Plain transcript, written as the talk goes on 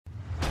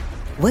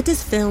What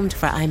does filmed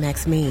for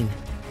IMAX mean?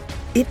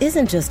 It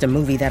isn't just a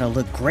movie that'll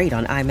look great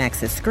on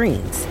IMAX's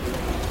screens.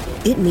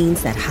 It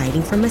means that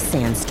hiding from a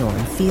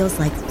sandstorm feels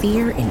like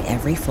fear in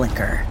every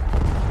flicker.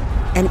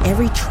 And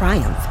every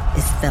triumph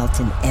is felt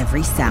in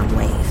every sound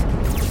wave.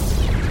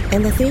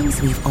 And the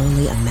things we've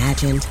only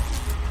imagined,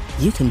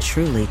 you can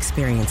truly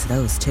experience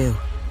those too.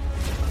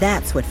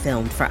 That's what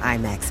filmed for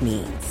IMAX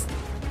means.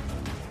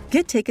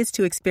 Get tickets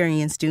to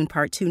experience Dune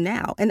Part 2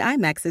 now and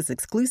IMAX's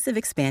exclusive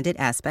expanded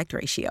aspect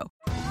ratio.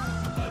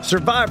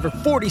 Survivor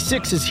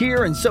 46 is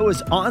here, and so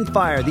is On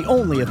Fire, the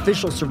only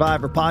official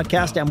Survivor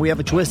podcast, and we have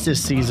a twist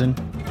this season.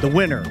 The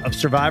winner of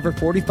Survivor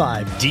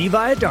 45, Dee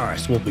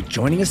Valladares, will be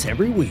joining us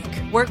every week.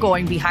 We're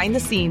going behind the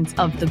scenes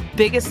of the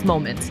biggest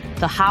moments,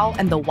 the how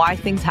and the why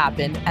things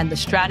happen, and the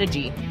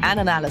strategy and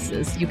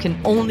analysis you can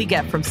only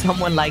get from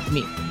someone like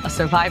me, a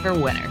Survivor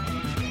winner.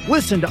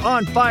 Listen to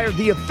On Fire,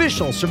 the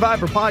official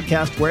Survivor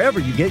podcast, wherever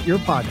you get your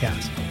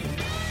podcast.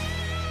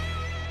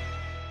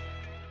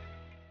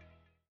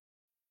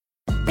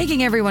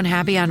 Making everyone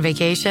happy on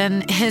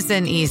vacation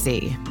isn't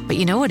easy, but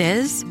you know what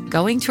is?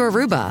 Going to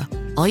Aruba.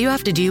 All you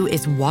have to do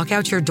is walk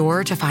out your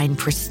door to find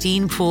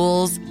pristine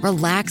pools,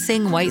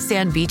 relaxing white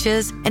sand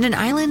beaches, and an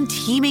island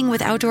teeming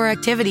with outdoor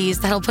activities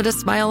that'll put a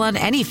smile on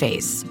any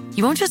face.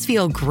 You won't just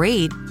feel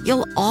great,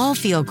 you'll all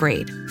feel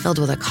great, filled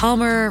with a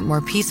calmer,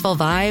 more peaceful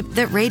vibe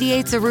that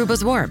radiates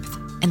Aruba's warmth.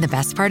 And the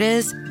best part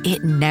is,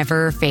 it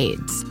never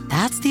fades.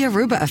 That's the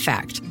Aruba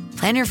effect.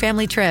 Plan your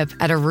family trip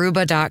at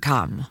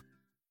Aruba.com.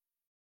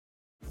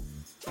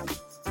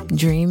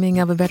 Dreaming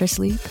of a better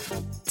sleep?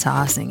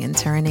 Tossing and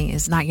turning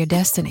is not your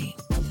destiny.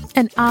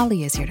 And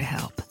Ollie is here to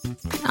help.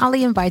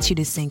 Ollie invites you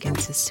to sink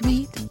into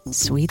sweet,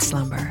 sweet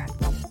slumber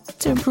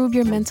to improve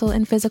your mental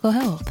and physical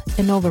health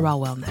and overall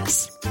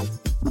wellness.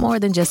 More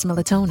than just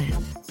melatonin,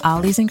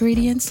 Ollie's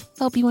ingredients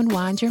help you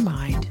unwind your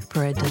mind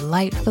for a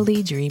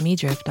delightfully dreamy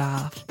drift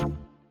off.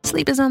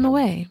 Sleep is on the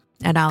way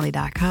at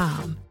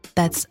Ollie.com.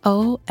 That's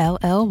OLLY.com.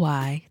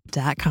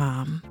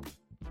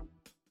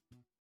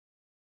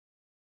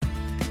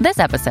 This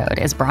episode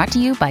is brought to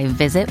you by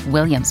Visit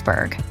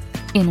Williamsburg.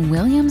 In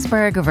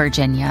Williamsburg,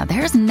 Virginia,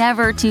 there's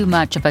never too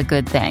much of a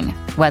good thing.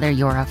 Whether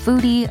you're a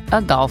foodie,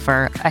 a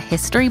golfer, a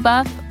history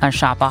buff, a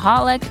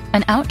shopaholic,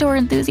 an outdoor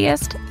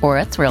enthusiast, or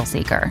a thrill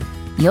seeker,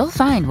 you'll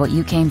find what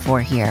you came for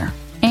here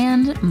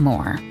and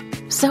more.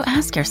 So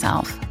ask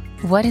yourself,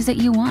 what is it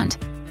you want?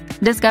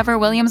 Discover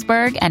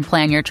Williamsburg and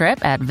plan your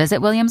trip at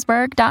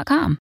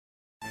visitwilliamsburg.com.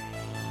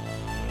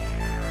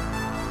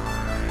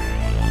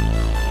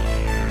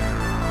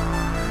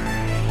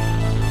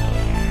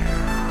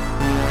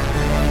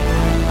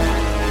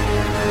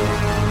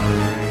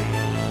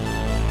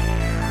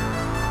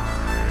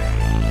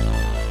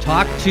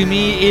 Talk to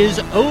Me is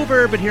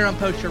over, but here on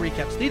Post Show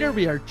Recaps Theater,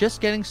 we are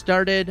just getting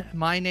started.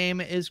 My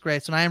name is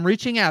Grace, and I am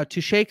reaching out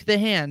to shake the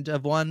hand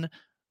of one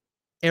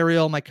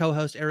Ariel, my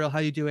co-host. Ariel, how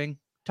you doing?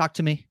 Talk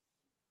to me.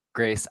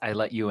 Grace, I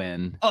let you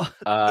in. Oh,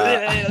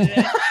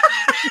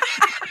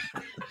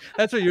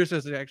 that's what you were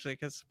supposed to do, actually.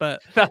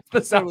 But that's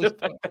the sound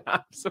effect that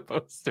I'm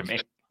supposed to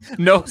make.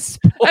 No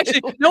spoilers.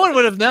 Actually, no one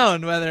would have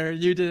known whether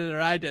you did it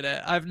or I did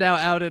it. I've now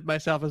outed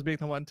myself as being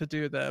the one to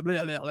do the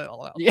blah, blah, blah,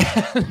 blah.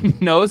 Yeah,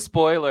 no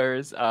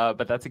spoilers.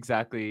 But that's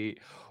exactly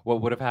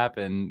what would have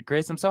happened.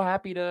 Grace, I'm so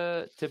happy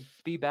to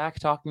be back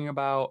talking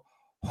about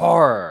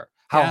horror.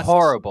 How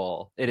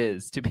horrible it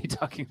is to be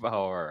talking about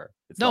horror.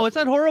 It's not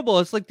horrible.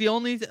 It's like the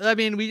only. I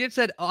mean, we just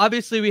said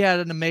obviously we had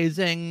an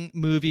amazing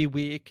movie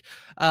week.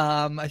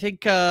 I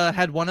think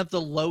had one of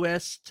the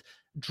lowest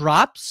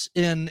drops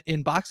in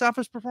box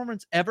office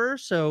performance ever,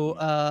 so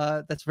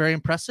that's very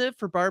impressive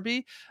for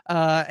Barbie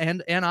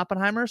and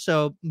Oppenheimer.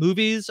 So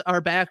movies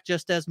are back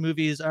just as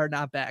movies are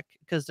not back,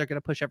 because they're going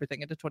to push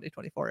everything into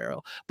 2024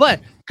 Arrow.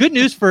 But good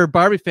news for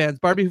Barbie fans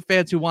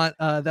who want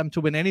them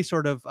to win any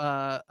sort of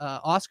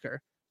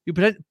Oscar. You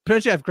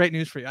potentially have great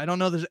news for you. I don't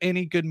know there's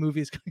any good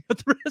movies coming out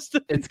the rest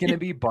of the It's going to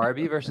be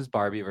Barbie versus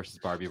Barbie versus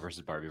Barbie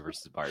versus Barbie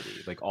versus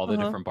Barbie, like all the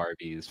different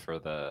Barbies for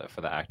the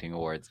acting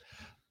awards.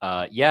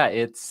 Yeah,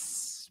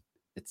 it's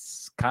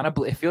kind of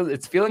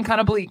it's feeling kind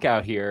of bleak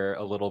out here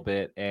a little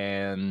bit,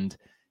 and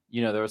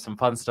you know there was some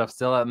fun stuff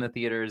still out in the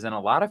theaters, and a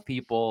lot of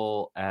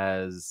people,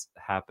 as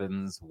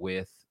happens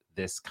with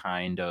this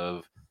kind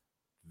of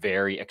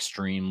very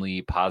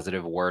extremely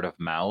positive word of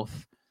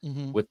mouth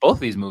with both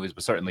of these movies,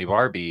 but certainly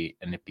Barbie,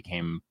 and it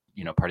became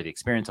part of the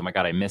experience. Oh my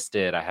god, I missed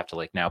it. I have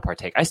to now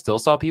partake. I still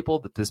saw people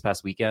that this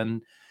past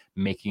weekend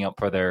making up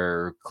for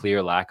their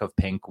clear lack of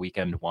Pink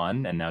weekend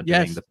 1 and now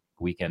doing the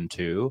weekend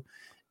 2,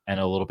 and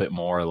a little bit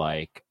more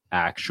like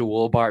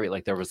actual Barbie.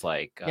 Like there was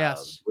not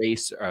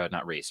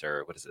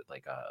racer, what is it,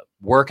 like a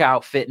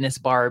workout fitness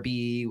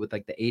Barbie with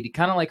like the 80,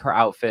 kind of like her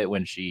outfit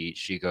when she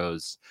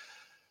goes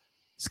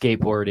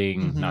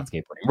skateboarding, not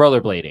skateboarding,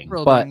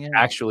 rollerblading. But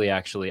actually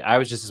I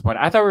was just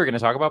disappointed. I thought we were going to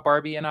talk about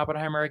Barbie and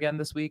Oppenheimer again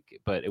this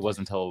week, but it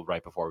wasn't until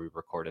right before we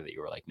recorded that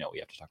you were like, no, we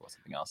have to talk about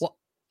something else. Well,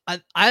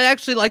 I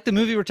actually like the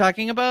movie we're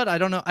talking about. I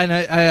don't know. And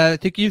I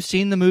think you've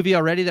seen the movie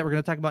already that we're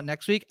going to talk about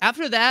next week.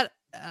 After that,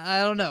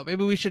 I don't know.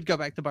 Maybe we should go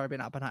back to Barbie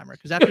and Oppenheimer,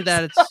 because after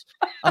that, it's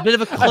a bit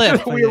of a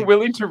cliff. We are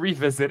willing to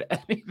revisit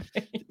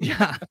anything.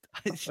 Yeah,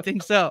 I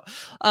think so.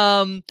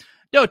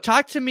 No,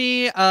 talk to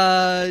me.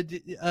 And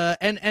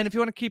if you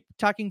want to keep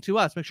talking to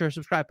us, make sure to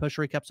subscribe,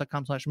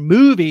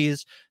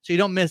 postrecaps.com/movies, so you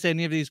don't miss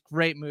any of these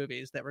great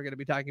movies that we're going to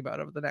be talking about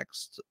over the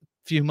next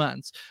few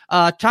months.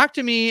 Talk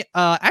to me.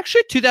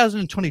 Actually,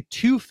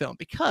 2022 film,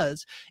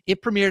 because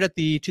it premiered at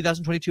the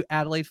 2022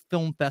 Adelaide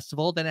Film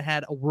Festival. Then it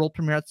had a world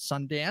premiere at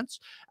Sundance,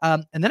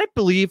 and then I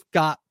believe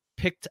got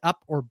picked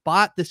up or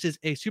bought. This is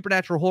a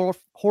supernatural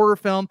horror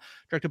film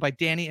directed by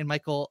Danny and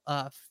Michael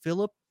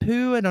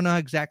Philippou. I don't know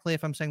exactly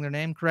if I'm saying their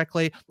name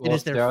correctly. Well, it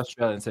is their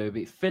Australian, so it would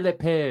be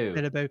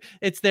Philippou.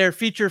 It's their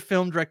feature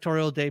film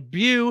directorial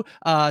debut.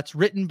 It's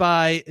written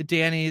by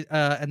Danny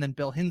and then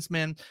Bill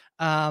Hinsman.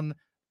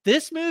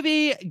 This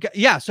movie,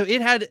 so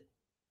it had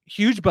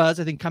huge buzz,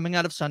 I think, coming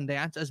out of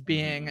Sundance as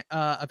being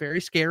a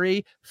very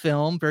scary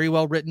film, very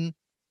well written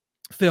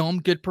film,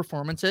 good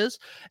performances,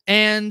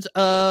 and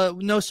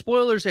no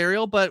spoilers,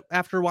 Ariel, but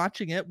after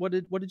watching it, what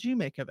did you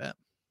make of it?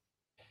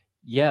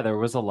 Yeah, there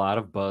was a lot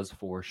of buzz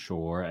for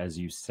sure, as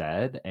you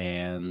said,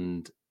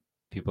 and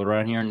people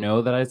around here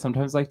know that I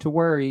sometimes like to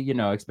worry,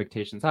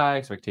 expectations high,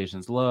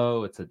 expectations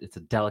low. It's a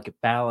delicate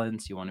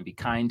balance. You want to be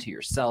kind to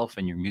yourself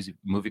and your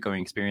movie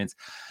going experience.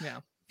 Yeah.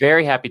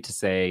 Very happy to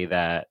say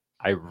that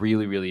I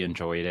really, really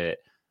enjoyed it.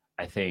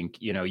 I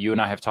think, you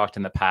and I have talked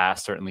in the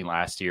past, certainly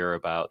last year,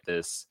 about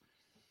this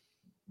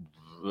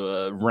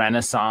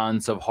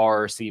renaissance of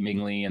horror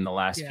seemingly in the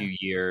last few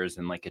years,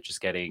 and like it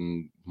just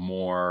getting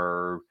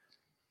more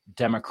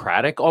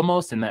democratic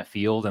almost in that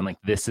field, and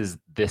like this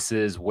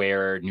is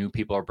where new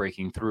people are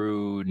breaking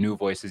through, new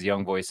voices,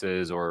 young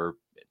voices, or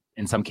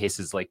in some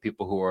cases like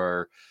people who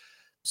are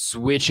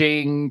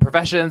switching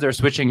professions or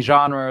switching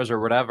genres or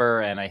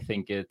whatever. And I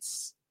think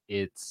it's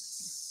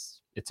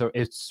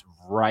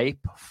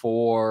ripe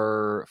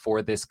for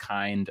this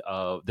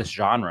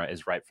genre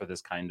is ripe for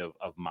this kind of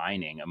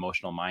mining,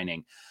 emotional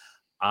mining.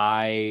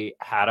 I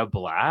had a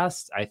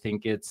blast. I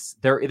think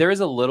there is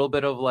a little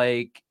bit of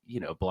like,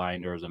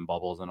 blinders and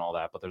bubbles and all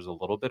that, but there's a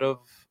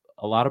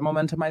lot of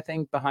momentum, I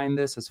think, behind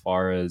this, as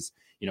far as,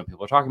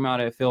 people are talking about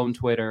it, film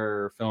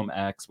Twitter, film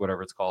X,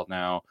 whatever it's called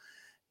now.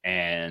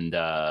 And,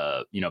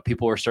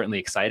 people are certainly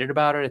excited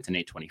about it. It's an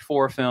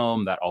A24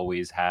 film that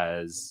always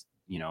has,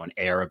 an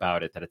air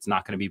about it that it's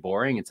not going to be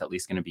boring. It's at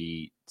least going to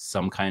be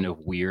some kind of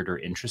weird or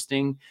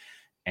interesting.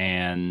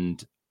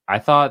 And I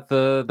thought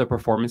the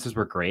performances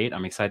were great.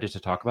 I'm excited to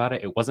talk about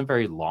it. It wasn't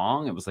very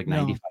long. It was like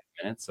 95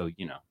 minutes. So,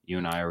 you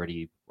and I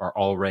are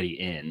already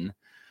in.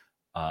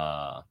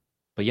 But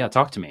yeah,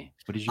 talk to me.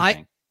 What did you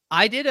think?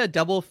 I did a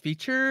double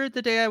feature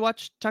the day I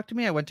watched Talk to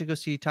Me. I went to go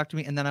see Talk to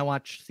Me, and then I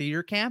watched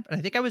Theater Camp. And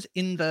I think I was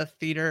in the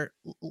theater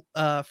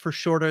for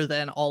shorter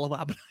than all of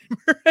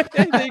Oppenheimer. I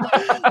think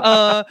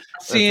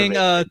seeing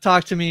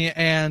Talk to Me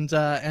and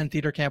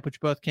Theater Camp, which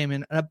both came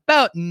in at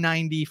about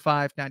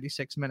 95,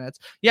 96 minutes.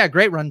 Yeah,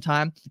 great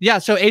runtime. Yeah,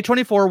 so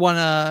A24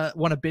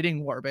 won a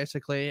bidding war,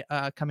 basically,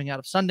 coming out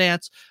of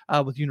Sundance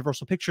with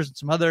Universal Pictures and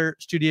some other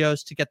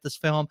studios to get this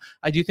film.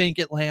 I do think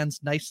it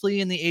lands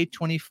nicely in the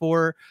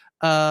A24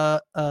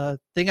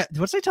 thing.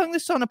 Was I telling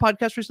this on a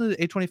podcast recently?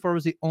 The A24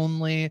 was the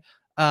only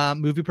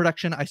movie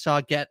production I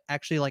saw get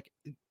actually like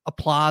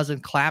applause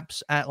and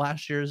claps at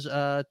last year's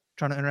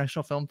Toronto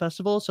International Film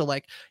Festival. So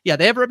like, yeah,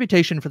 they have a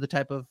reputation for the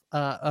type of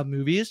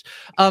movies.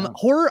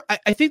 Horror.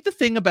 I think the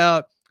thing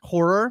about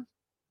horror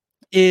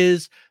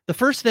is, the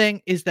first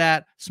thing is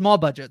that small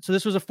budget. So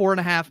this was a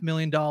 $4.5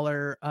 million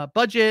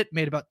budget,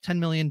 made about $10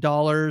 million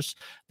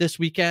this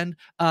weekend.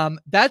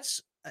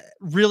 That's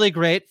really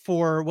great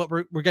for what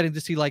we're getting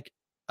to see, like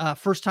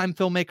first-time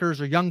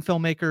filmmakers or young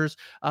filmmakers.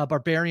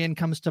 Barbarian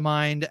comes to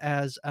mind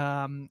as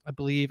I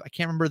believe, I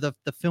can't remember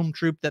the film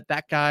troupe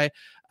that guy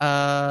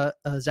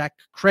Zach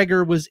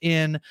Kreger was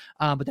in,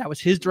 but that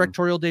was his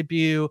directorial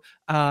debut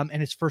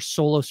and his first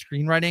solo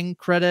screenwriting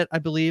credit, I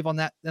believe, on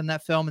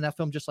that film, and that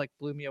film just like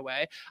blew me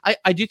away.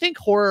 I do think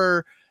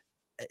horror,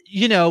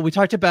 we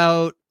talked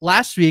about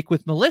last week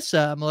with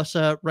Melissa.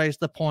 Melissa raised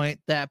the point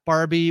that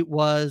Barbie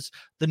was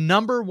the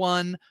number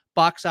one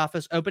box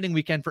office opening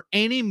weekend for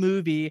any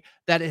movie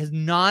that is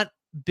not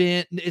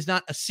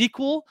a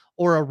sequel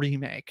or a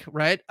remake,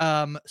 right?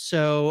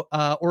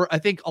 Or I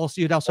think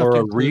also you'd also have to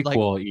a include,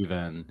 requel, like,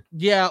 even.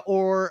 Yeah,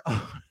 or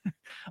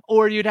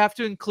you'd have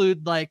to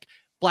include like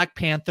Black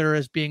Panther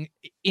as being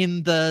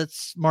in the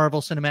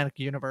Marvel Cinematic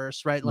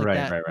Universe, right? Like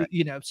right.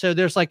 So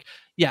there's like,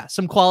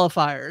 some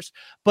qualifiers.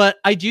 But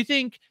I do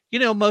think,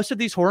 most of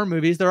these horror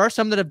movies, there are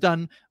some that have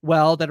done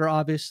well that are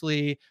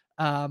obviously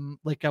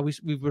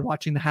we've been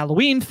watching the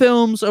Halloween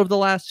films over the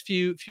last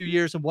few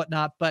years and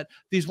whatnot. But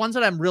these ones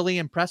that I'm really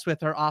impressed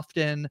with are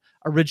often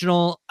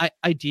original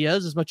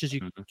ideas, as much as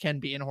you can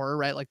be in horror,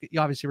 right? Like,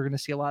 obviously we're going to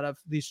see a lot of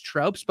these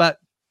tropes, but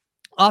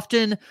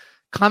often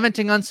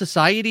commenting on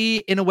society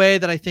in a way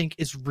that I think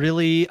is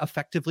really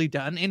effectively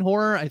done in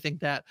horror. I think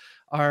that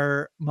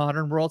our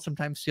modern world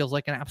sometimes feels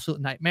like an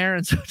absolute nightmare.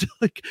 And so to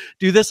like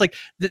do this, like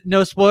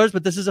no spoilers,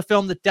 but this is a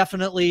film that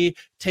definitely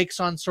takes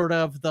on sort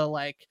of the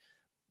like,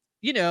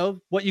 you know,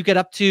 what you get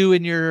up to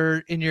in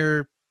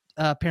your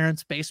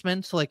parents'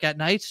 basement, like at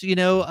night, you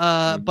know,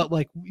 but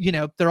like, you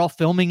know, they're all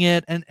filming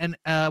it and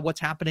what's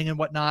happening and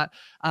whatnot.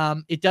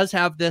 It does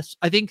have this,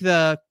 I think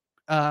the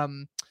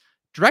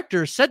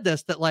director said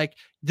this, that like,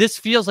 this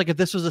feels like if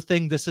this was a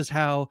thing, this is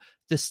how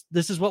this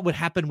is what would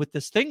happen with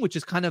this thing, which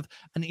is kind of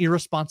an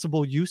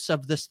irresponsible use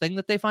of this thing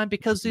that they find,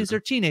 because these are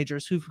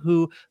teenagers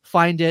who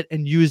find it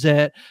and use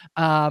it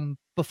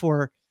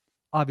before,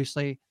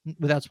 obviously,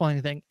 without spoiling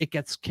anything, it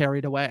gets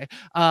carried away.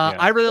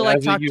 I really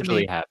like Talk to Me.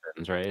 Usually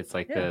happens, right? It's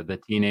like the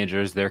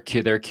teenagers, they're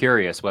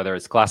curious, whether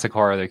it's classic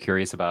horror, they're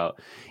curious about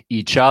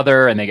each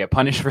other and they get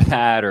punished for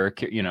that, or,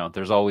 you know,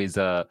 there's always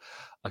a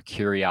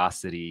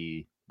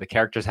curiosity. The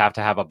characters have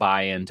to have a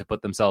buy-in to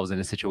put themselves in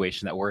a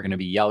situation that we're going to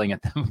be yelling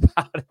at them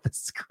about at the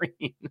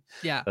screen.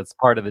 Yeah. That's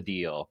part of the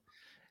deal.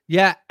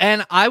 Yeah,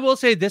 and I will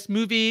say this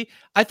movie,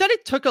 I thought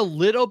it took a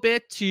little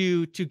bit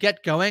to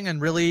get going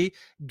and really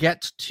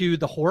get to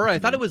the horror. I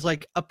thought it was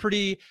like a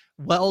pretty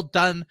well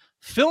done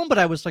film, but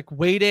I was like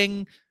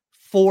waiting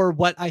for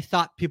what I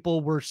thought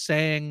people were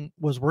saying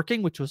was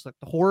working, which was like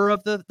the horror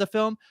of the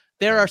film.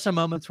 There are some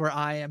moments where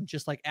I am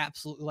just like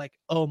absolutely like,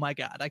 oh my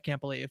God, I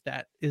can't believe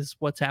that is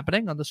what's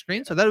happening on the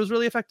screen. So that was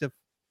really effective.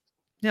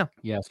 Yeah.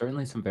 Yeah,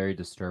 certainly some very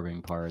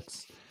disturbing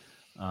parts.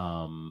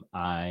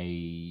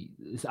 I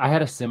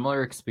had a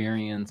similar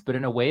experience, but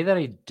in a way that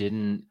I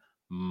didn't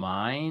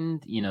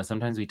mind. You know,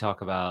 sometimes we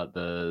talk about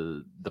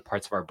the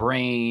parts of our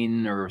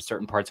brain or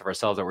certain parts of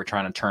ourselves that we're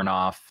trying to turn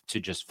off to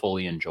just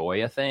fully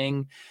enjoy a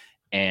thing.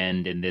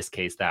 And in this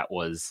case, that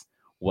was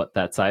what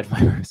that side of my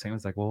brain was saying.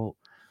 Was like, well,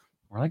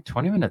 we're like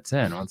 20 minutes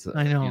in.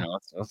 I know. You know,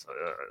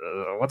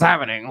 what's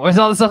happening? Where's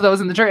all the stuff that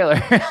was in the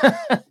trailer?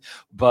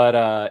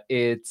 But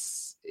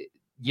it's,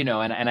 you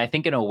know, and I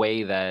think in a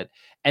way that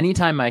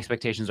anytime my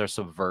expectations are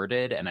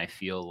subverted and I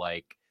feel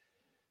like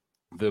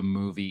the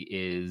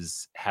movie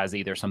has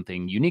either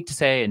something unique to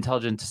say,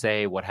 intelligent to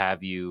say, what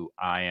have you,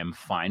 I am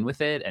fine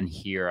with it. And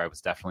here I was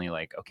definitely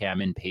like, okay,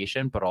 I'm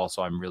impatient, but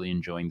also I'm really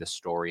enjoying the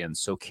story and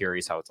so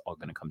curious how it's all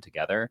going to come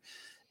together.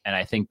 And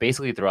I think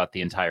basically throughout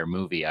the entire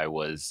movie, I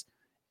was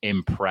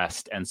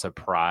impressed and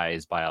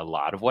surprised by a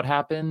lot of what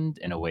happened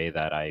in a way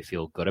that I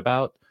feel good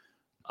about.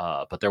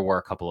 But there were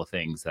a couple of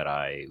things that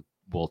I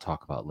will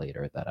talk about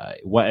later that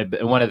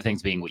one of the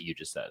things being what you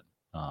just said.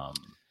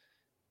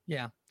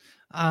 Yeah.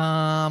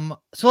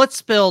 So let's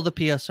spill the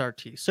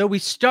PSRT. So we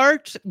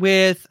start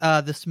with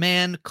this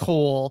man,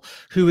 Cole,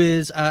 who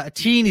is a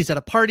teen. He's at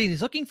a party and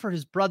he's looking for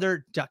his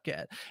brother,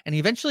 Duckett. And he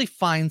eventually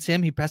finds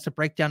him. He has to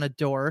break down a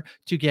door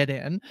to get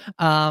in.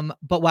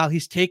 But while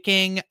he's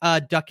taking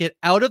Duckett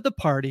out of the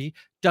party,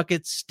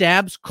 Duckett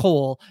stabs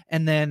Cole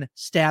and then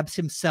stabs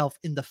himself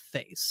in the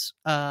face.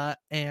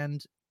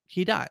 And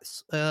he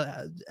dies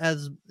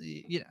as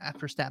you know,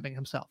 after stabbing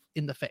himself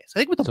in the face. I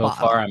think with the bottle.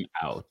 So far, I'm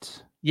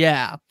out.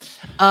 Yeah.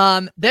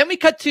 Then we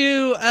cut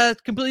to a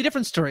completely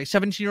different story.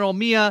 17-year-old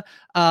Mia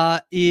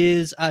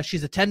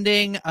she's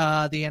attending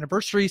the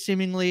anniversary,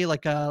 seemingly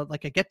like a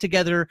get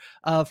together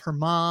of her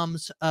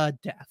mom's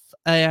death,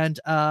 and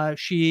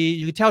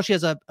you can tell she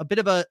has a bit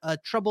of a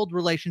troubled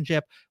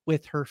relationship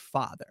with her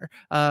father,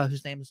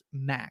 whose name is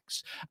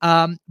Max.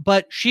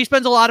 But she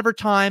spends a lot of her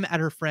time at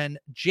her friend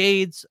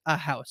Jade's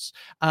house.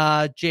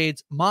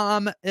 Jade's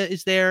mom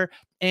is there.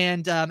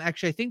 And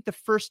actually, I think the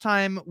first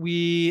time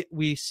we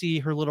see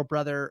her little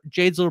brother,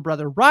 Jade's little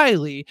brother,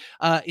 Riley,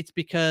 it's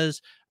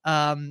because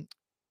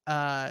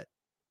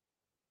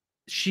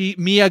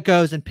Mia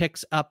goes and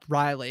picks up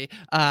Riley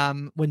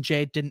when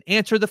Jade didn't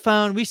answer the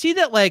phone. We see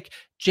that like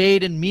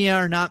Jade and Mia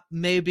are not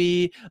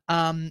maybe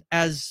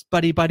as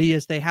buddy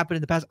as they have been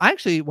in the past. I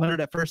actually wondered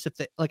at first if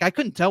they like, I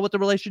couldn't tell what the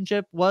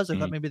relationship was. I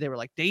thought maybe they were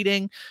like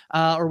dating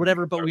or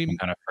whatever, but we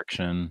kind of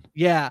friction.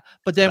 Yeah.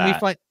 But then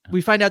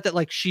we find out that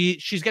like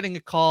she's getting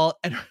a call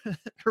and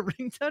her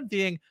ringtone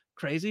being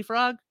Crazy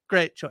Frog.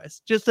 Great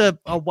choice. Just a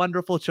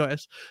wonderful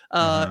choice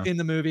in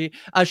the movie.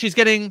 She's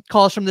getting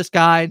calls from this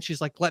guy and she's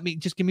like,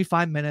 give me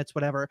 5 minutes,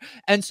 whatever.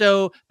 And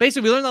so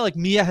basically we learned that like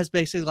Mia has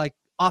basically like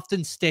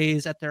often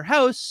stays at their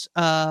house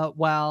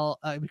while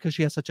because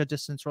she has such a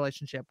distant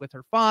relationship with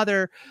her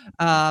father.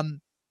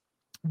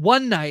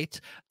 One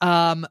night,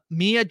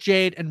 Mia,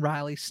 Jade, and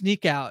Riley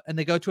sneak out and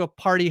they go to a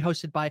party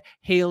hosted by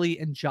Haley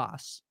and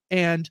Joss.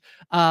 And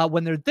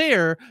when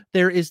they're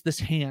there is this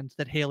hand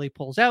that Haley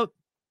pulls out.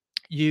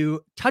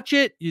 You touch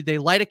it, they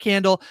light a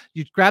candle,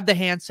 you grab the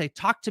hand, say,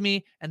 talk to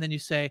me, and then you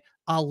say,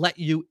 I'll let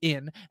you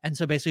in. And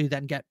so basically you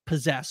then get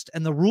possessed.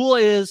 And the rule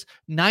is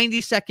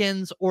 90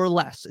 seconds or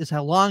less is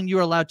how long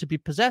you're allowed to be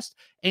possessed.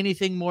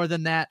 Anything more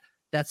than that,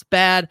 that's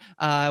bad.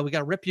 We got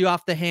to rip you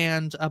off the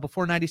hand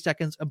before 90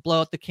 seconds and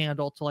blow out the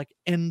candle to like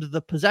end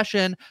the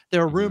possession.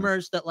 There are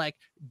rumors that like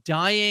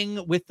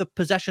dying with the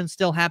possession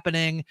still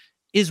happening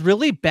is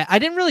really bad. I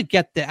didn't really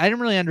get that. I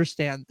didn't really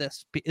understand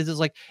this. Is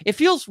like it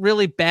feels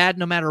really bad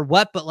no matter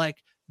what, but like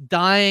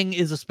dying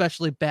is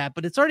especially bad.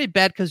 But it's already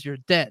bad because you're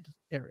dead,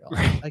 Ariel.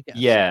 I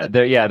guess.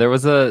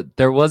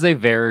 There was a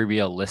very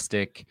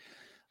realistic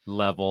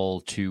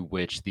level to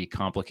which the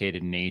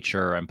complicated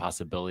nature and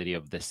possibility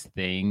of this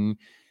thing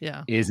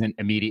isn't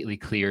immediately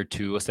clear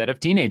to a set of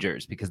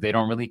teenagers, because they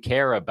don't really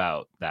care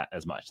about that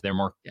as much. They're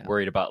more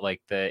worried about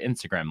like the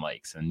Instagram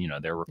likes, and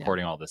they're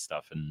recording all this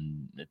stuff,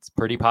 and it's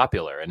pretty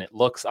popular, and it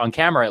looks on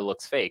camera, it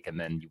looks fake, and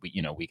then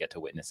we get to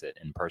witness it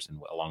in person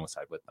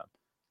alongside with them.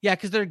 Yeah,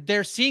 because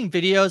they're seeing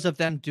videos of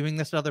them doing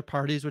this at other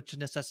parties, which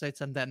necessitates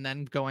them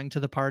then going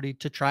to the party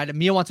to try it.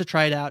 Mia wants to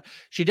try it out.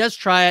 She does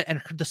try it,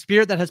 and the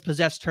spirit that has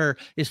possessed her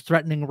is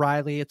threatening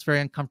Riley. It's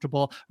very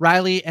uncomfortable.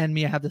 Riley and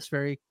Mia have this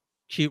very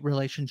cute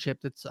relationship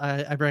that's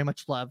I very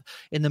much love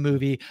in the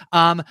movie.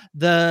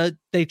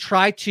 They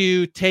try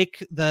to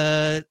take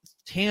the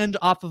hand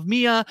off of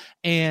Mia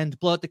and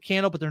blow out the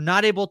candle, but they're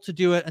not able to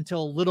do it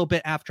until a little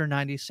bit after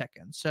 90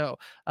 seconds. So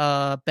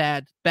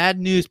bad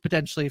news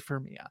potentially for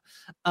Mia.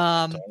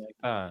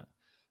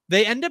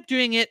 They end up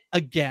doing it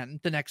again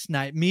the next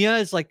night. Mia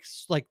is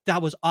like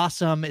that was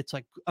awesome. It's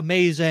like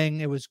amazing.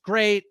 It was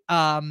great.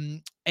 Although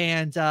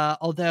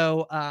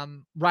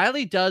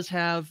Riley does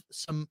have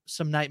some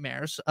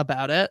nightmares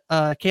about it,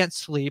 can't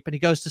sleep, and he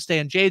goes to stay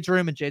in Jade's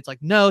room, and Jade's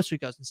like no, so he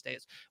goes and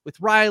stays with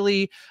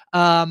Riley.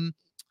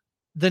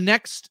 The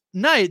next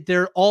night,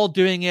 they're all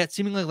doing it,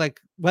 seemingly like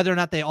whether or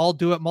not they all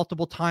do it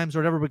multiple times or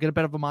whatever, we get a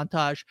bit of a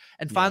montage.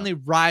 And finally,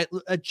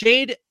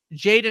 Jade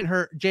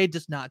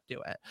does not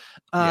do it.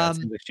 It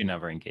seems like she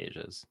never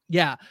engages.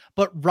 Yeah,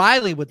 but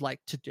Riley would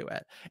like to do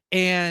it.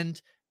 And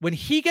when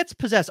he gets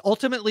possessed,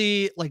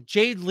 ultimately, like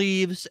Jade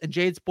leaves and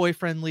Jade's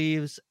boyfriend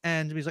leaves,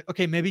 and he's like,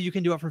 okay, maybe you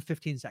can do it for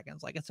 15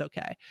 seconds. Like, it's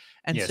okay.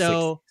 And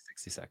so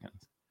 60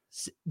 seconds.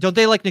 Don't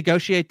they like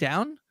negotiate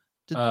down?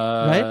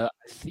 Right?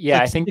 Yeah,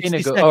 like I think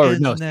they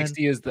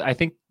 60 is I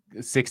think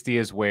 60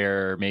 is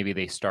where maybe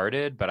they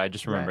started, but I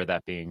just remember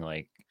that being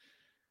like,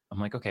 I'm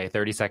like, okay,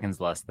 30 seconds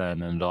less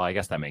than an adult. I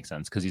guess that makes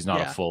sense because he's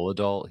not a full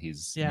adult.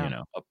 He's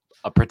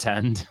a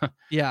pretend.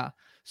 Yeah.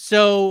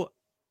 So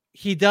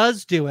he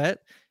does do it.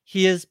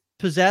 He is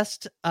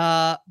possessed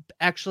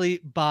actually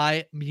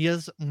by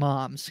Mia's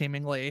mom,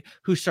 seemingly,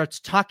 who starts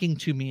talking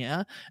to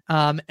Mia,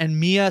 and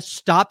Mia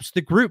stops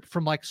the group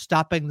from like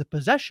stopping the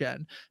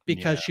possession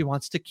because she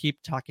wants to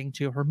keep talking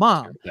to her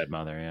mom. Her dead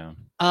mother.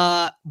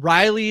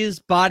 Riley's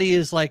body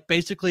is like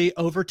basically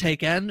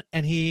overtaken,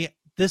 and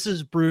this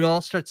is brutal,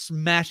 starts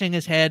smashing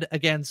his head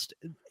against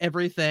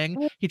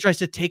everything. He tries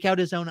to take out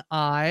his own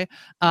eye,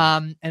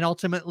 and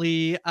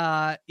ultimately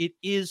it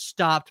is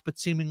stopped, but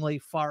seemingly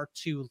far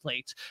too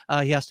late.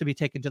 He has to be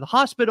taken to the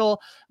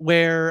hospital,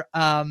 where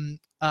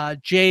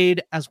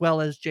Jade, as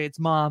well as Jade's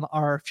mom,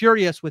 are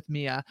furious with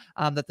Mia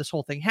that this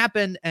whole thing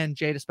happened, and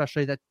Jade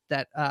especially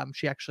that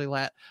she actually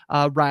let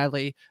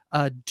Riley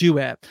do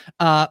it.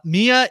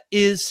 Mia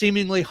is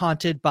seemingly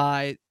haunted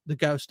by the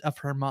ghost of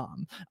her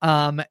mom,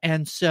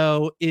 and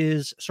so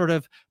is sort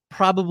of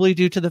probably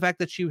due to the fact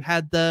that she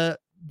had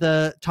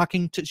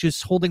she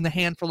was holding the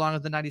hand for longer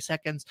than 90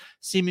 seconds,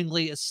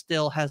 seemingly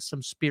still has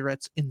some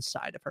spirits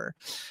inside of her.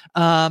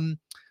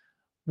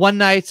 One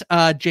night,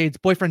 Jade's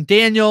boyfriend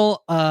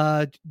Daniel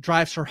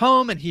drives her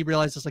home, and he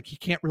realizes like he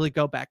can't really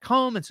go back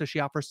home, and so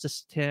she offers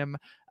to him,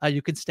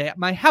 you can stay at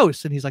my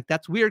house. And he's like,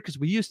 that's weird because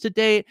we used to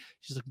date.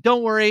 She's like,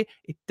 don't worry,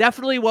 it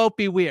definitely won't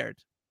be weird.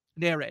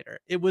 Narrator,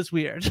 it was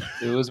weird.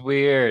 It was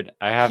weird.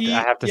 I have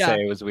to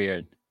say it was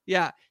weird.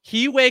 Yeah,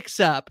 he wakes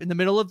up in the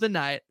middle of the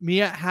night.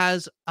 Mia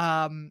has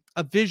a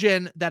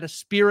vision that a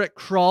spirit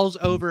crawls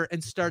over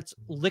and starts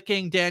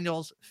licking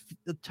Daniel's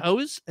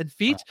toes and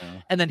feet,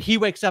 and then he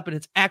wakes up and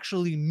it's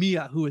actually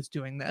Mia who is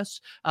doing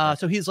this.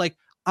 So he's like,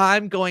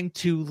 I'm going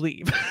to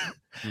leave.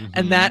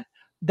 And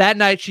that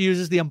night she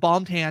uses the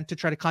embalmed hand to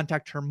try to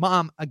contact her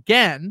mom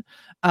again.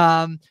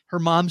 Her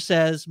mom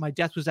says, my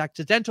death was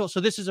accidental. So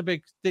this is a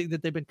big thing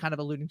that they've been kind of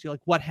alluding to,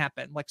 like what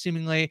happened. Like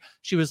seemingly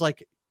she was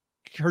like,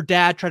 her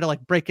dad tried to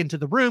like break into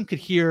the room, could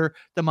hear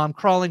the mom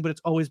crawling, but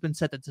it's always been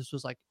said that this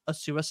was like a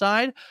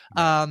suicide.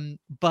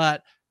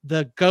 But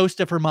the ghost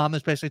of her mom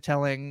is basically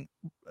telling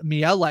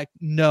Mia like,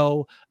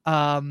 no,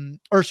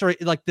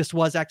 like this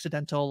was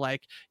accidental.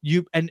 Like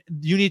you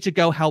need to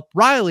go help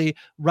Riley.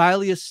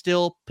 Riley is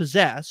still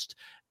possessed.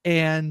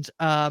 And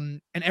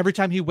every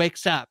time he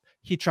wakes up,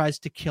 he tries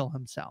to kill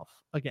himself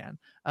again.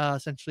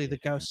 Essentially the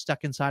ghost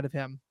stuck inside of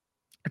him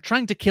are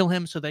trying to kill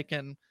him so they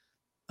can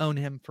own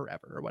him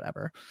forever or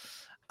whatever.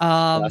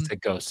 That's a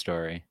ghost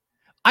story.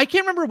 I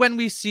can't remember when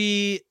we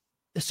see.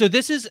 So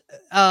this is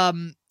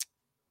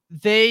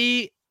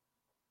they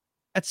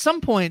at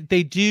some point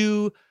they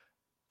do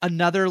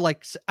another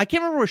like I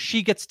can't remember where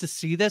she gets to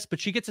see this,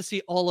 but she gets to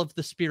see all of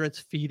the spirits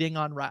feeding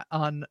on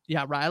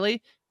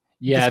Riley.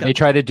 Yeah, they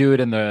try to do it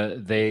in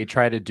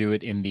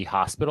the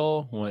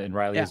hospital when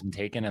Riley has been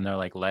taken, and they're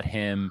like, let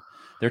him.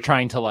 They're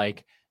trying to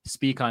like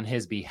speak on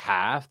his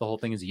behalf. The whole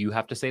thing is you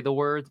have to say the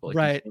words, but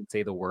like, you can't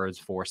say the words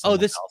for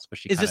someone else. But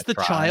she is this the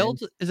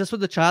child? Is this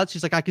with the child?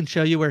 She's like, I can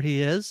show you where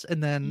he is,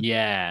 and then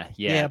they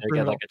get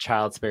like a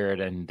child spirit,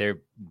 and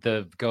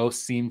the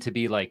ghosts seem to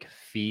be like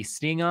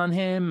feasting on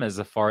him as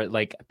a far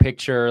like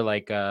picture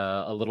like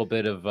a little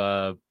bit of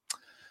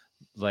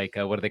what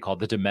are they called,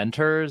 the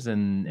Dementors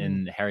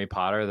in Harry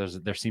Potter.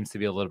 There seems to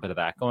be a little bit of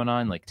that going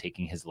on, like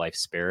taking his life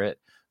spirit.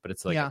 But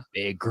it's like a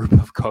big group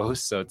of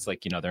ghosts, so it's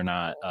like, they're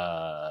not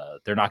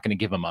going to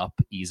give him up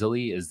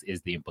easily. Is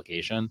the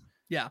implication?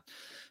 Yeah.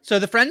 So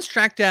the friends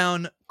track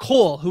down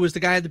Cole, who was the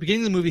guy at the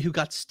beginning of the movie who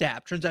got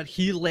stabbed. Turns out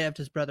he lived;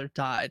 his brother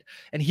died,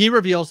 and he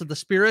reveals that the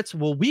spirits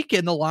will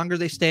weaken the longer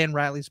they stay in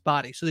Riley's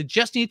body. So they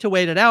just need to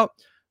wait it out.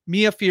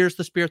 Mia fears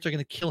the spirits are going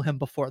to kill him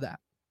before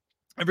that.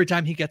 Every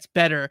time he gets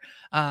better,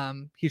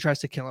 he tries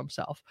to kill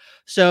himself.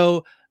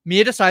 So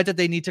Mia decides that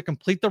they need to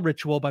complete the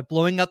ritual by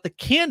blowing out the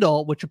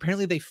candle, which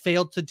apparently they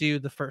failed to do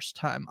the first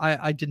time.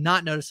 I did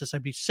not notice this.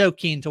 I'd be so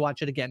keen to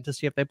watch it again to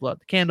see if they blow out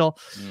the candle.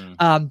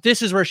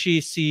 This is where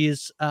she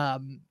sees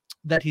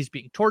that he's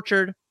being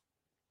tortured.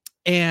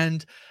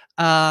 And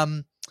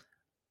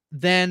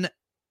then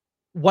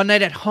one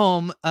night at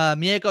home,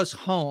 Mia goes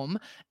home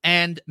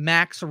and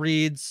Max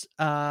reads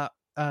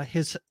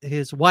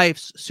his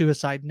wife's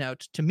suicide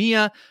note to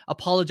Mia,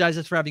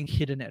 apologizes for having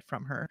hidden it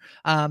from her.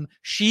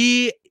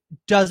 She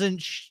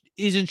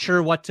isn't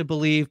sure what to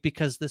believe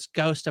because this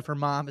ghost of her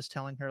mom is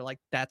telling her like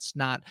that's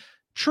not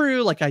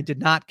true, like I did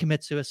not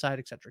commit suicide,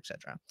 etc.,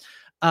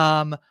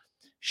 etc.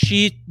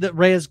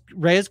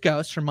 Rhea's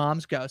ghost, her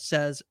mom's ghost,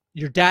 says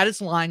your dad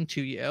is lying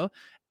to you,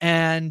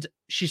 and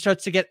she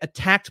starts to get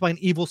attacked by an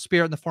evil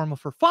spirit in the form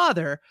of her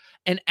father.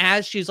 And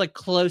as she's like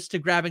close to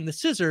grabbing the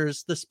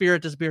scissors, the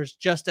spirit disappears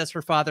just as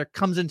her father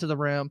comes into the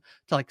room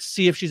to like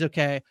see if she's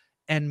okay.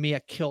 And Mia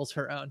kills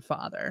her own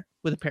father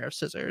with a pair of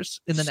scissors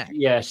in the neck.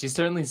 Yeah, she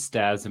certainly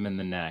stabs him in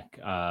the neck.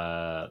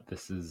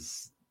 This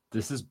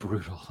is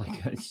brutal.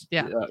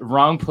 Like,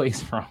 wrong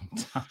place, wrong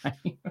time.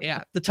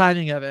 Yeah, the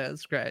timing of it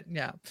is great.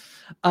 Yeah.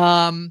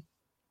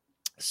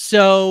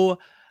 So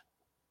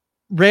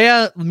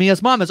Rhea,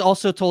 Mia's mom, has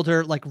also told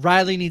her like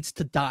Riley needs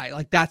to die.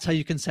 Like that's how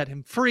you can set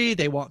him free.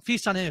 They won't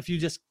feast on him if you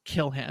just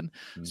kill him.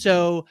 Mm-hmm.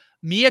 So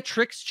Mia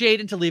tricks Jade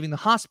into leaving the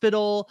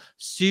hospital.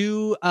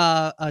 Sue,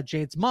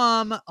 Jade's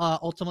mom,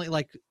 ultimately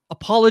like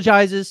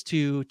apologizes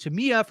to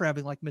Mia for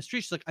having like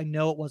mistreated. She's like, I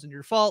know it wasn't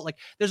your fault. Like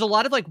there's a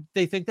lot of like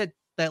they think that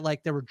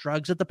like there were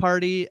drugs at the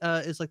party.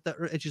 Is like the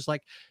it's just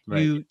like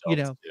right,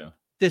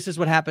 this is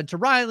what happened to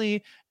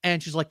Riley.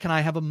 And she's like, can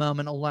I have a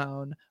moment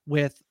alone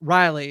with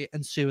Riley?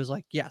 And Sue is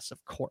like, yes,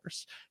 of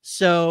course.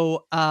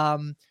 So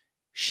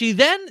she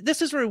then,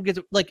 this is where we get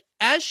to, like,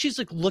 as she's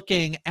like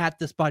looking at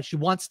this body, she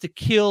wants to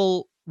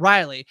kill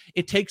Riley.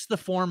 It takes the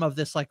form of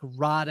this like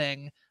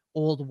rotting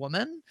old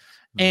woman,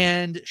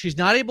 and she's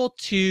not able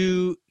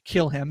to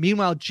kill him.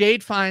 Meanwhile,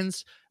 Jade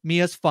finds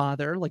Mia's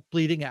father like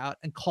bleeding out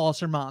and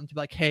calls her mom to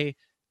be like, hey,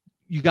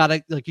 you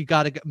gotta,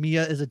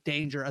 Mia is a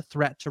danger, a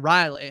threat to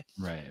Riley.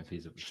 Right.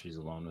 If she's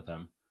alone with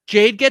him.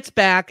 Jade gets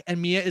back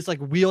and Mia is like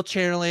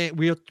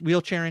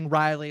wheelchairing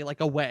Riley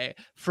like away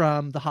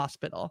from the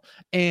hospital.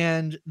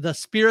 And the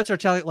spirits are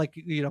telling like,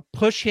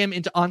 push him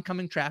into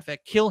oncoming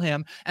traffic, kill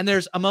him. And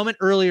there's a moment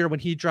earlier when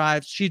she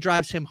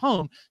drives him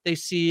home. They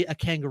see a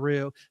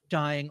kangaroo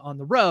dying on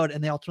the road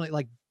and they ultimately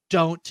like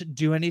don't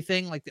do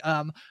anything. Like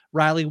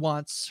Riley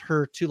wants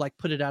her to like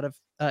put it out of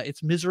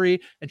its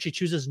misery, and she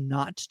chooses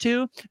not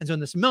to. And so in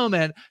this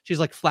moment, she's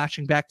like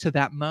flashing back to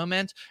that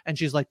moment, and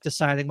she's like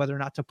deciding whether or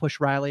not to push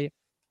Riley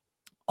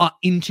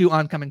into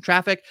oncoming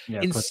traffic.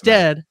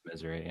 Instead,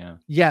 misery,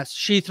 yes,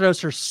 she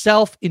throws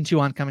herself into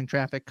oncoming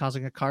traffic,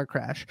 causing a car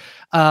crash.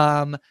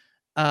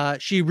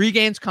 She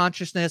regains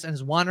consciousness and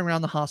is wandering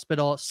around the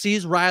hospital,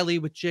 sees Riley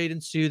with Jade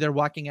and Sue. They're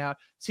walking out,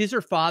 sees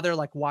her father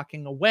like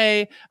walking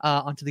away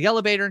onto the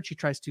elevator, and she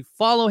tries to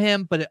follow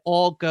him, but it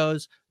all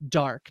goes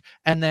dark.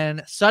 And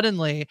then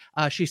suddenly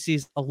she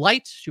sees a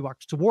light. She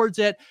walks towards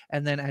it.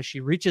 And then as she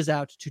reaches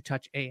out to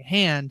touch a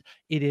hand,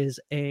 it is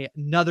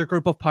another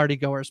group of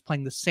partygoers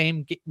playing the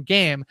same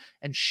game.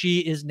 And she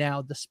is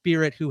now the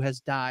spirit who has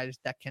died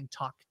that can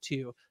talk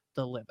to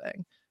the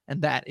living.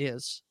 And that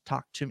is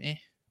Talk to Me.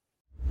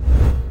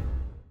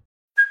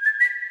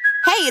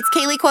 Hey, it's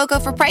Kaylee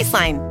Cuoco for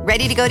Priceline.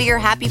 Ready to go to your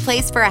happy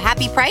place for a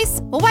happy price?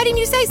 Well, why didn't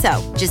you say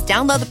so? Just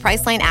download the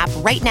Priceline app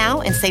right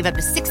now and save up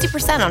to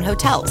 60% on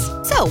hotels.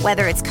 So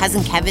whether it's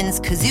Cousin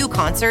Kevin's Kazoo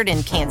Concert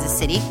in Kansas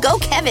City, go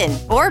Kevin,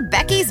 or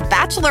Becky's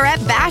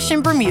Bachelorette Bash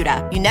in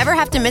Bermuda, you never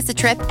have to miss a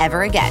trip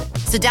ever again.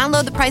 So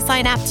download the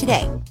Priceline app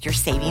today. Your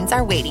savings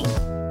are waiting.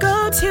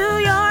 Go to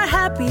your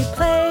happy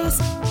place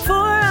for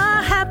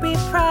a happy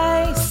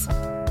price.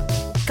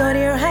 Go to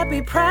your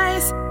happy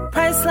price,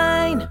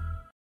 Priceline.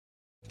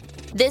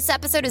 This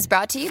episode is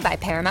brought to you by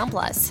Paramount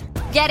Plus.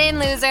 Get in,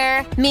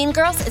 loser! Mean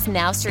Girls is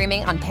now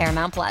streaming on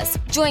Paramount Plus.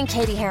 Join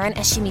Katie Heron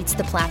as she meets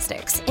the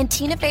plastics in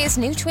Tina Fey's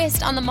new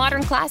twist on the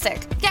modern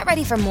classic. Get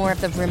ready for more of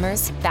the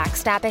rumors,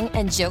 backstabbing,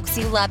 and jokes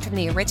you loved from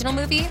the original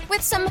movie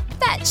with some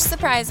fetch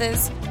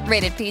surprises.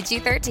 Rated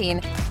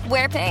PG-13.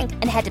 Wear pink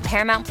and head to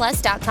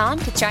ParamountPlus.com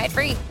to try it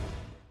free.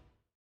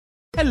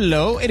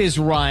 Hello, it is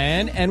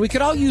Ryan, and we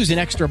could all use an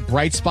extra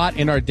bright spot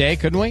in our day,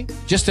 couldn't we?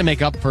 Just to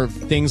make up for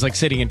things like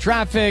sitting in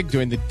traffic,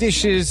 doing the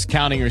dishes,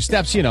 counting your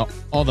steps, you know,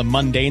 all the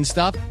mundane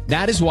stuff.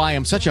 That is why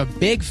I'm such a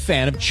big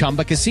fan of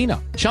Chumba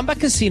Casino. Chumba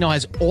Casino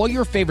has all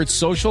your favorite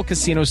social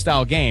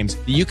casino-style games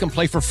that you can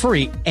play for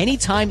free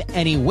anytime,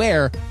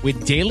 anywhere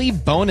with daily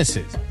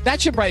bonuses. That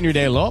should brighten your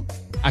day a little.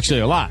 Actually,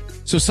 a lot.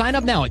 So sign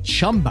up now at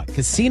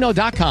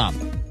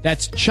ChumbaCasino.com.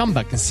 That's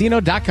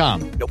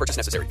ChumbaCasino.com. No purchase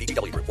necessary.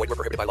 VGW Group. Void where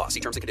prohibited by law. See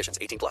terms and conditions.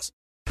 18+.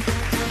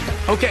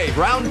 Okay,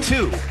 round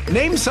two.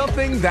 Name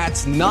something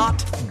that's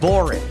not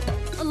boring.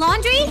 A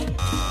laundry?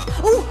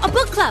 Ooh, a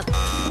book club.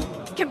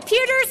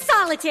 Computer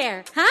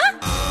solitaire, huh?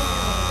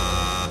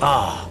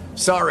 Ah,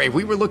 sorry.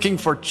 We were looking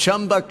for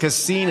Chumba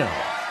Casino.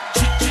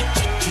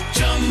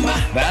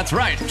 That's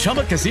right.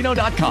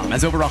 ChumbaCasino.com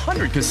has over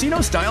 100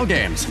 casino-style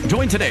games.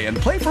 Join today and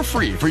play for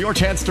free for your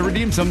chance to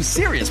redeem some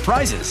serious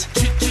prizes.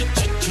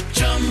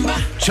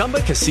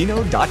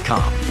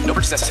 ChumbaCasino.com. No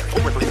purchase necessary.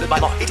 Void where prohibited by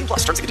law. 18+.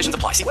 Terms and conditions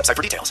apply. See website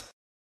for details.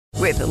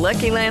 With the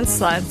Lucky Land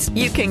Slots,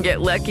 you can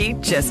get lucky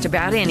just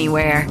about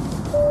anywhere.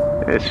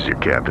 This is your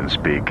captain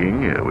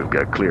speaking. We've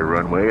got clear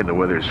runway and the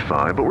weather's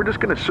fine, but we're just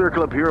going to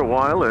circle up here a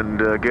while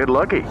and get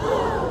lucky.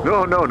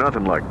 No,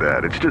 nothing like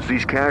that. It's just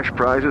these cash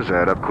prizes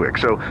add up quick.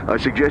 So I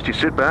suggest you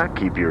sit back,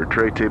 keep your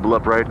tray table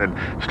upright, and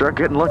start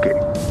getting lucky.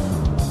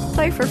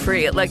 Play for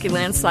free at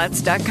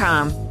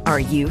LuckyLandSlots.com.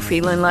 Are you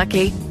feeling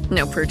lucky?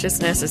 No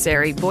purchase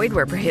necessary. Void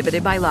where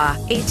prohibited by law.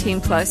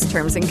 18+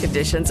 terms and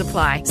conditions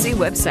apply. See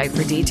website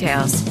for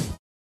details.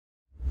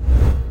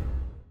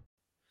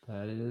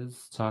 That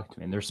is Talk to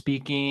Me. And they're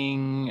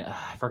speaking,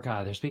 I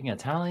forgot, they're speaking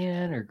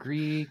Italian or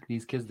Greek.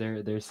 These kids,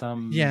 there's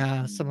some.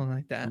 Yeah, something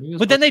like that.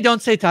 But then they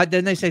don't say talk.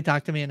 Then they say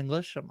talk to me in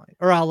English. I'm like,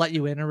 or I'll let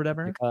you in or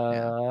whatever.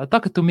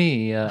 Talk to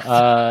me.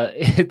 I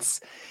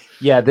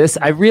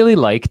really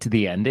liked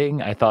the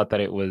ending. I thought that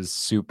it was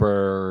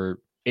super.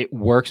 It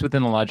works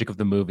within the logic of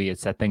the movie.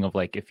 It's that thing of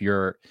like, if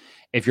you're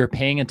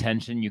paying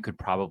attention, you could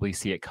probably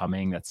see it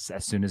coming. That's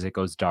as soon as it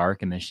goes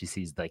dark, and then she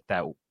sees like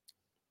that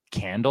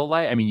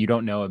candlelight. I mean, you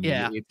don't know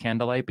immediately it's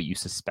candlelight, but you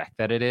suspect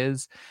that it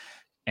is.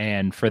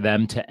 And for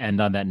them to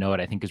end on that note,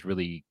 I think is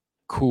really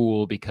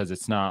cool, because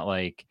it's not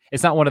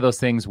one of those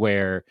things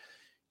where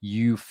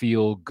you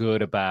feel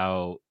good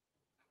about,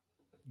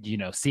 you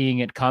know, seeing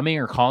it coming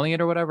or calling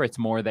it or whatever. It's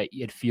more that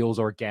it feels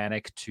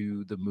organic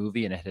to the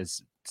movie, and it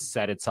has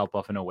set itself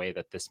up in a way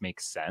that this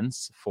makes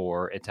sense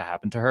for it to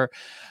happen to her.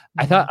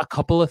 I thought a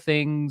couple of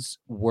things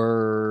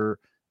were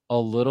a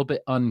little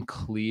bit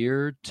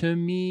unclear to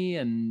me,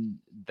 and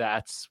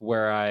that's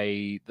where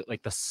I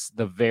like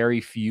the very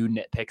few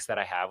nitpicks that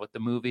I have with the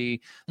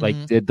movie.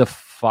 Like, did the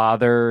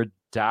father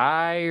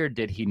die or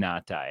did he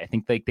not die? I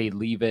think like they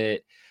leave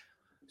it.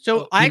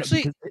 So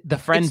the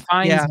friend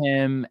finds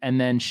him, and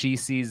then she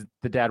sees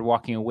the dad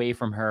walking away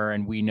from her,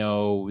 and we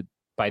know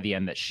by the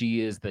end that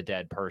she is the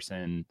dead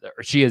person,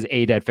 or she is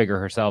a dead figure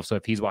herself. So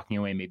if he's walking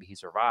away, maybe he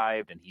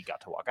survived and he got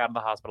to walk out of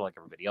the hospital like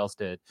everybody else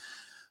did.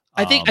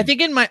 I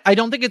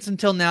don't think it's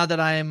until now that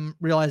I'm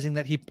realizing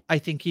that I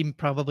think he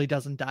probably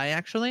doesn't die.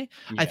 Actually,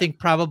 I think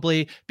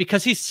probably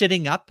because he's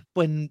sitting up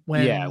when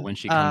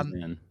she comes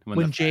in,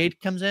 when Jade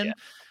comes in. Yeah.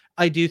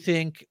 I do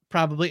think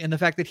probably, and the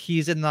fact that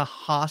he's in the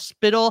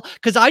hospital,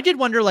 because I did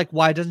wonder, like,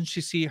 why doesn't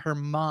she see her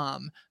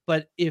mom?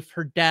 But if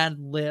her dad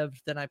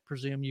lived, then I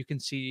presume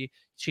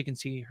she can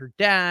see her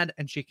dad,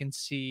 and she can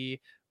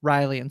see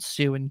Riley and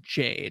Sue and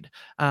Jade.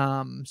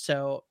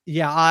 So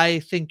yeah, I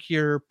think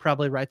you're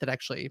probably right that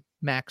actually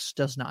Max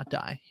does not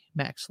die.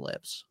 Max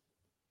lives.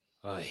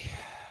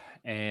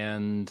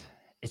 And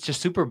it's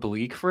just super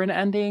bleak for an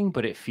ending,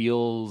 but it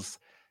feels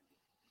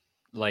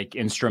like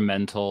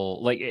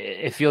instrumental. Like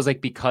it feels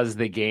like because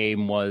the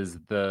game was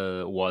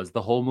the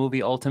whole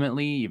movie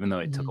ultimately, even though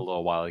it took a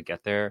little while to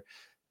get there,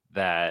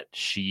 that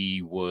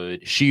she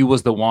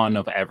was the one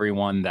of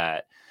everyone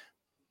that,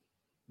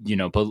 you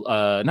know,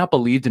 not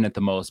believed in it the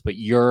most, but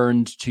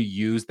yearned to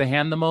use the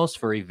hand the most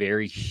for a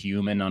very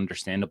human,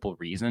 understandable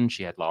reason.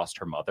 She had lost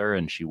her mother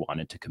and she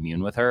wanted to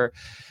commune with her.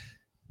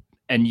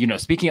 And, you know,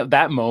 speaking of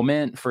that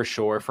moment, for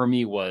sure, for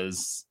me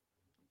was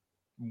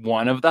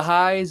one of the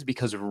highs,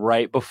 because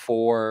right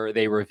before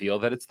they reveal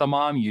that it's the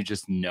mom, you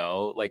just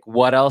know, like,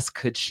 what else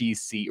could she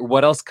see? Or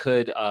what else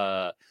could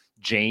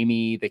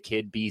Jamie, the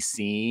kid, be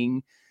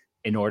seeing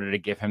in order to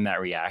give him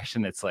that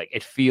reaction? It's like,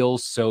 it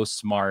feels so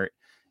smart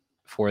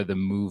for the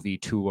movie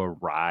to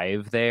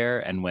arrive there.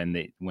 And when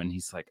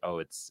he's like,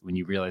 oh, when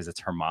you realize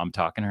it's her mom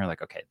talking to her,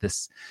 like, okay,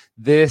 this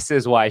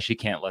is why she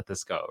can't let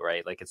this go,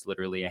 right? Like, it's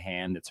literally a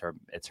hand, it's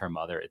her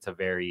mother. It's a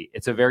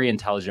very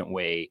intelligent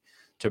way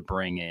to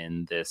bring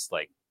in this,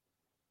 like,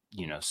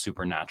 you know,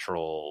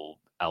 supernatural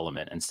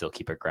element and still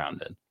keep it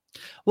grounded.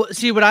 Well,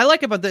 see, what I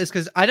like about this,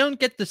 because I don't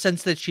get the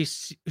sense that she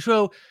chooses.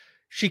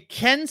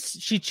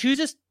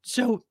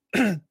 So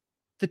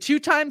the two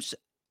times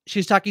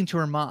she's talking to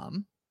her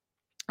mom,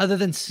 other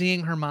than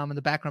seeing her mom in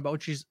the background,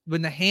 but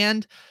when the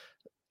hand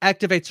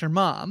activates her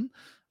mom,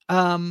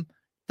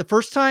 the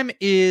first time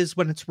is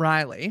when it's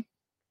Riley.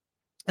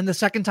 And the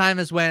second time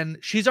is when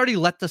she's already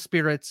let the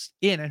spirits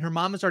in and her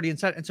mom is already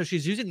inside. And so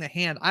she's using the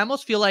hand. I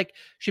almost feel like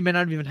she may not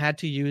have even had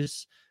to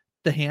use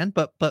the hand,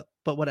 but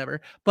whatever.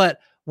 But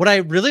what I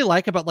really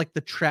like about like the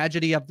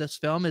tragedy of this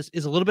film is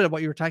a little bit of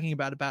what you were talking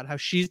about how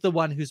she's the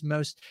one who's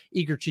most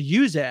eager to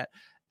use it.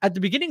 At the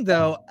beginning,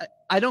 though,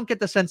 I don't get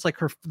the sense like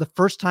the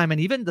first time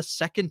and even the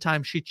second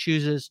time she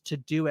chooses to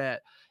do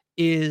it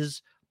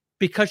is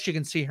because she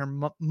can see her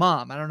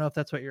mom. I don't know if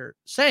that's what you're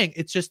saying.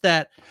 It's just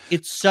that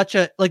it's such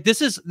a, like, this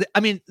is,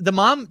 I mean, the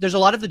mom, there's a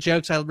lot of the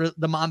jokes,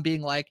 the mom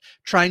being like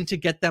trying to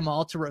get them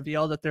all to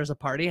reveal that there's a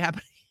party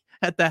happening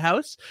at the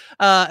house.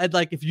 And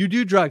like, if you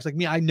do drugs, like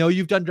me, I know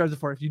you've done drugs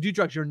before. If you do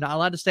drugs, you're not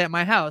allowed to stay at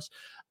my house.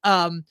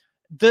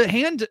 The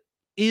hand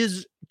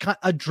is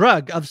a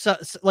drug of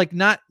like,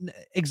 not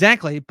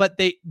exactly, but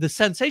the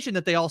sensation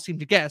that they all seem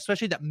to get,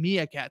 especially that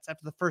Mia gets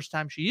after the first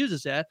time she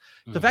uses it,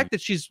 the fact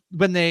that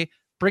when they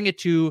bring it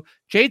to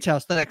Jade's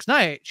house the next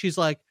night, she's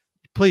like,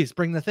 please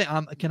bring the thing.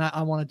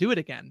 I want to do it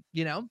again,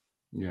 you know?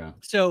 Yeah.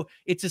 So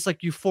it's just like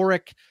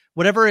euphoric,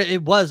 whatever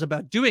it was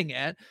about doing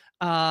it,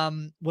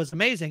 was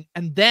amazing.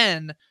 And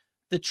then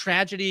the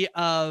tragedy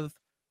of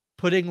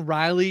putting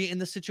Riley in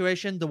the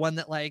situation, the one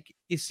that like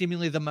is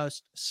seemingly the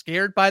most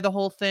scared by the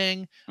whole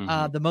thing,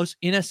 the most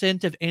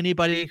innocent of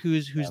anybody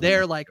who's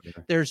there. Like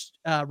there's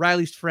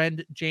Riley's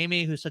friend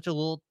Jamie, who's such a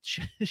little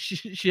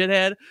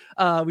shithead.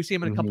 We see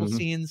him in a couple of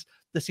scenes.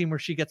 The scene where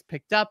she gets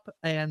picked up,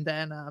 and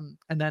then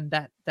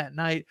that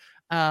night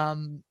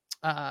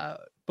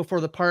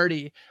before the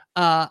party,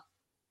 I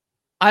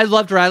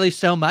loved Riley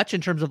so much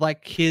in terms of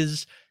like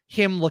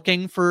him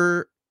looking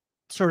for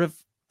sort of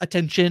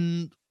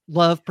attention,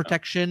 love,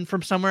 protection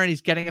from somewhere, and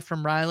he's getting it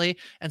from Riley.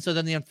 And so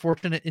then the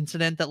unfortunate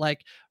incident that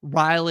like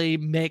Mia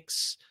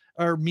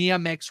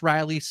makes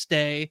Riley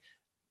stay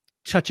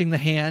touching the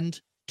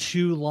hand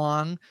too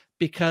long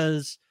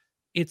because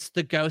it's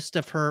the ghost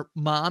of her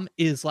mom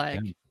is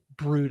like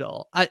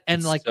brutal.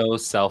 And like so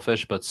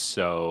selfish, but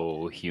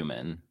so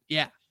human.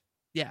 Yeah.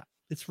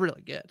 It's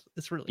really good.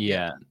 It's really good.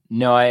 Yeah.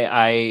 No,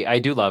 I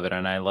do love it,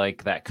 and I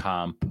like that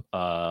comp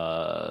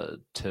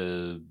to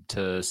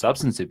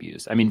substance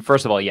abuse. I mean,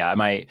 first of all, yeah,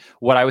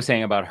 what I was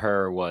saying about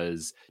her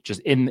was just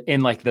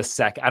in like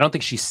the I don't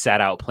think she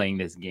set out playing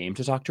this game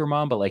to talk to her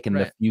mom, but like in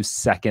the few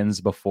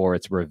seconds before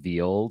it's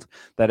revealed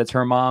that it's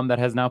her mom that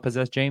has now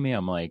possessed Jamie,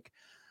 I'm like,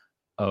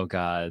 oh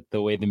God,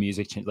 the way the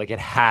music changed, like it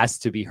has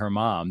to be her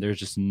mom. There's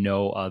just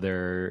no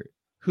other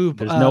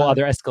no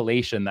other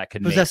escalation that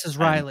could possesses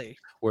Riley.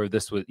 Where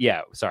this was,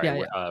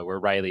 where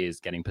Riley is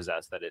getting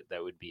possessed,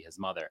 that would be his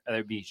mother. That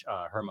would be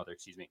her mother,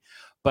 excuse me.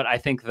 But I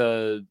think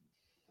the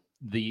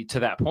to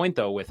that point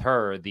though, with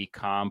her, the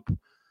comp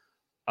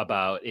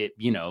about it,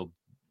 you know,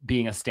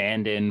 being a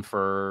stand-in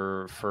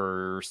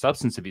for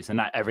substance abuse, and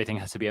not everything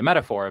has to be a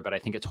metaphor, but I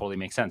think it totally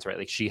makes sense, right?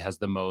 Like she has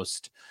the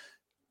most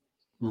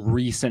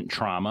recent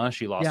trauma.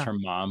 She lost her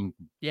mom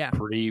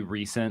pretty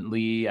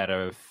recently at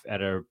a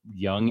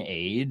young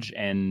age,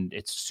 and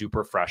it's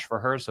super fresh for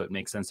her, so it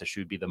makes sense that she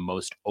would be the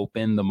most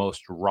open, the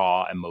most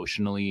raw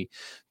emotionally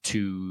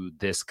to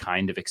this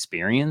kind of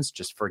experience,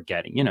 just for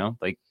getting, you know,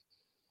 like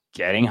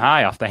getting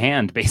high off the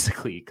hand,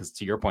 basically, because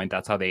to your point,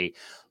 that's how they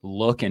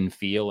look and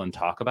feel and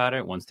talk about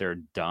it once they're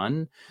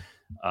done,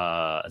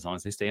 as long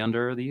as they stay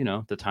under the, you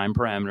know, the time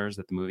parameters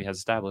that the movie has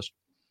established.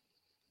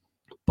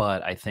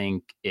 But I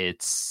think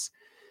it's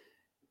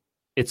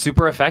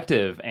super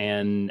effective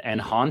and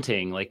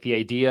haunting. Like the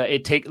idea,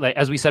 like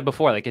as we said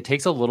before, like it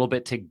takes a little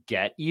bit to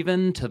get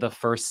even to the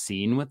first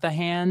scene with the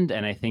hand,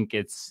 and I think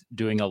it's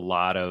doing a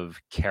lot of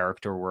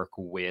character work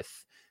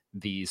with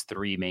these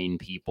three main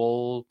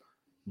people,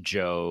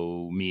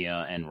 Joe,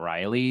 Mia, and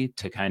Riley,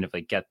 to kind of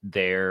like get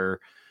their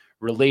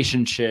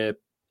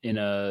relationship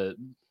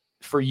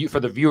for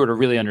the viewer to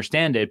really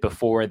understand it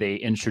before they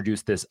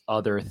introduce this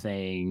other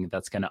thing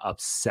that's going to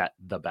upset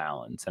the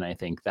balance. And I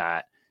think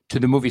that, to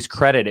the movie's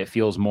credit, it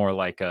feels more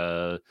like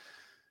it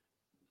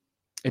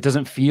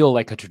doesn't feel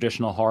like a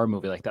traditional horror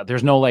movie like that.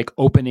 There's no like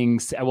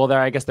opening. Well,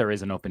 I guess there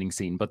is an opening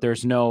scene, but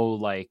there's no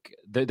like,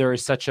 there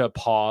is such a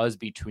pause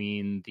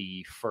between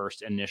the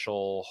first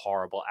initial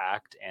horrible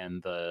act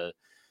and the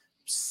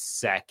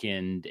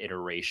second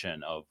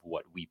iteration of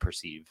what we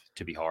perceive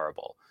to be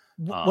horrible.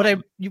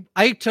 I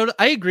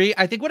agree.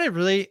 I think what I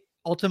really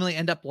ultimately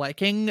end up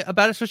liking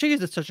about it, especially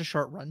because it's such a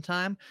short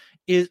runtime,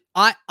 is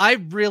I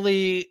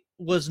really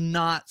was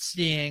not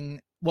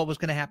seeing what was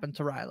going to happen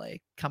to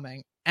Riley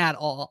coming at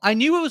all. I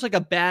knew it was like a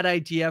bad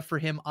idea for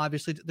him.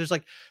 Obviously,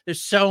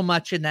 there's so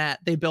much in that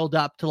they build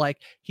up to,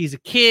 like, he's a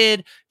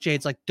kid.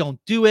 Jade's like,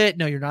 don't do it.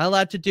 No, you're not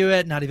allowed to do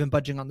it. Not even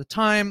budging on the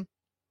time.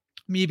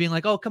 Me being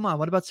like, oh, come on,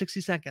 what about 60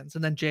 seconds?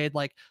 And then Jade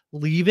like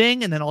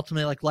leaving and then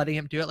ultimately like letting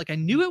him do it. Like I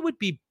knew it would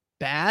be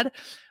bad,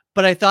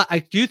 But I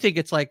do think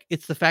it's like,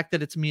 it's the fact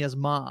that it's Mia's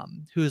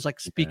mom who's like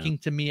speaking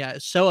to Mia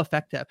is so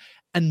effective.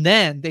 And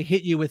then they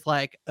hit you with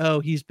like, oh,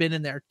 he's been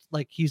in there,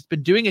 like he's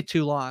been doing it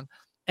too long.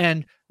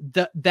 And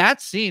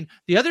that scene,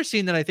 the other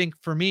scene that I think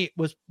for me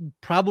was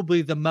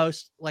probably the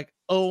most like,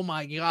 oh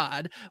my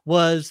God,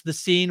 was the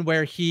scene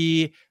where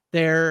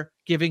they're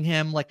giving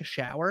him like a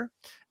shower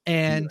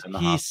and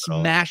he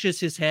smashes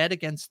his head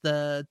against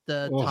the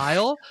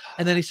tile,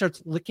 and then he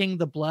starts licking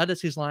the blood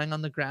as he's lying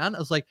on the ground. I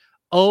was like,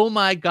 oh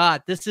my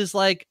God, this is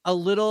like a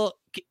little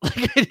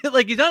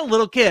like he's not a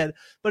little kid,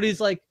 but he's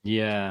like,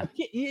 you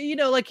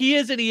know, like he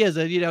is and he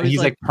isn't, you know, he's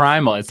like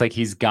primal. It's like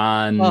he's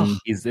gone.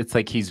 It's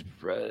like he's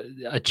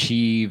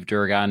achieved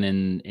or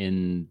gotten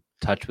in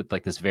touch with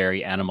like this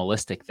very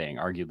animalistic thing,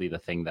 arguably the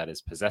thing that is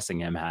possessing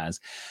him has.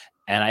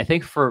 And I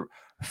think for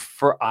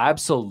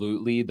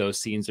absolutely those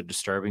scenes are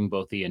disturbing,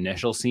 both the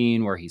initial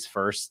scene where he's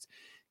first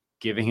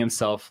giving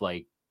himself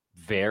like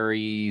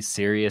very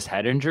serious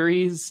head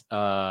injuries,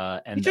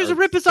 and he tries to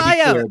rip his eye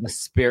out. The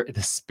spirit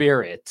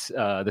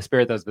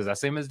that was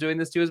possessing him is doing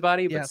this to his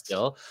body, but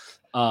still.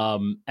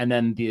 And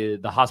then the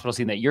hospital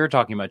scene that you're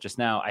talking about just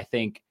now, I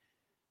think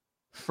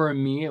for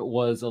me it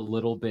was a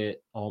little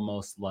bit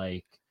almost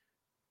like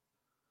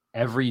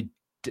every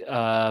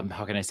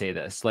how can I say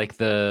this? Like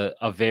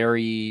a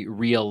very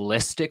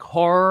realistic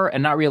horror,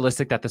 and not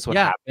realistic that this would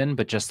happen,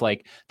 but just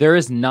like there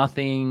is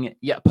nothing,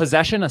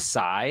 possession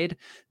aside,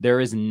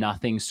 there is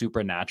nothing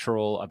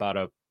supernatural about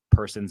a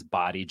person's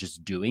body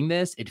just doing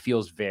this. It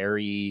feels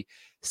very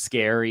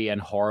scary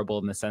and horrible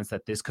in the sense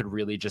that this could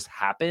really just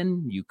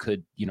happen. You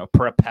could,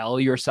 propel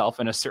yourself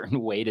in a certain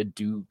way to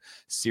do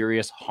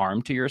serious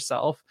harm to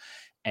yourself.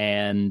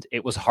 And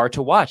it was hard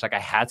to watch. Like I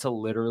had to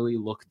literally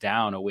look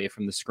down away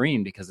from the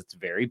screen because it's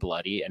very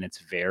bloody and it's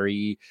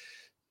very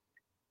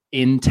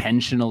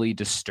intentionally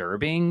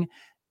disturbing.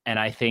 And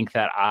I think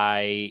that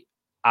I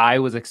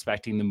was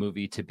expecting the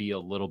movie to be a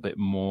little bit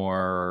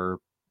more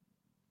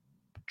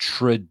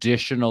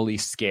traditionally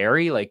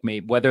scary, like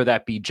maybe whether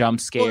that be jump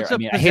scare. I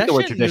mean, I hate the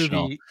word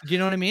traditional. Movie. Do you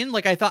know what I mean?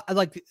 Like I thought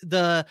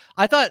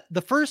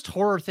the first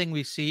horror thing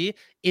we see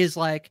is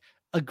like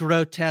a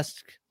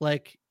grotesque,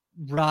 like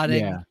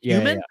rotting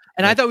human,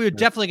 and I thought we were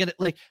definitely gonna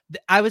like.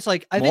 I was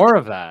like, I think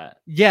of that.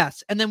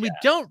 Yes, and then we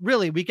don't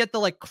really. We get the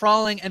like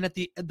crawling, and at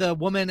the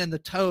woman and the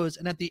toes,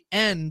 and at the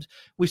end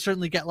we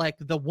certainly get like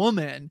the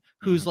woman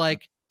who's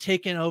like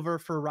taken over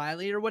for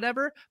Riley or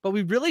whatever. But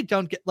we really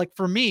don't get, like,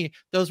 for me,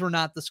 those were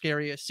not the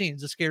scariest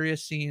scenes. The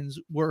scariest scenes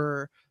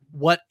were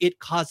what it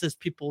causes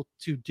people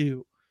to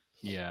do.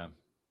 Yeah,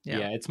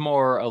 it's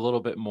a little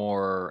bit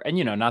more, and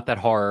not that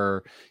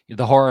horror,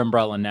 the horror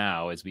umbrella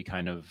now, as we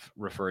kind of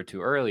referred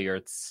to earlier,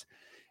 it's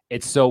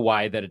so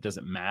wide that it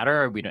doesn't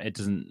matter.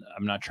 I'm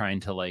not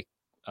trying to like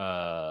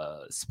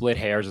split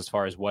hairs as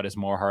far as what is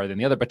more horror than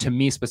the other, but to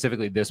me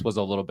specifically, this was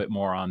a little bit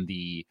more on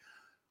the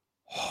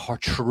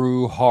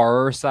true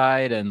horror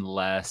side and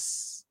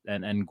less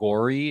and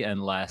gory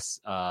and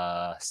less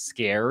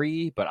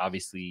scary, but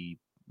obviously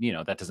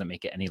that doesn't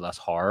make it any less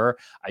horror.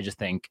 I just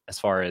think as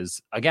far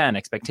as, again,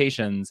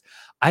 expectations,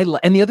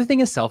 and the other thing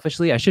is,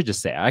 selfishly, I should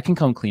just say, I can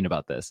come clean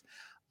about this.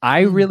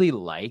 I really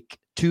like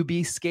to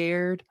be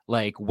scared,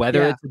 like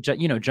whether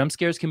it's, jump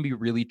scares can be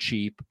really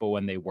cheap, but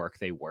when they work,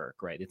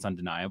 right? It's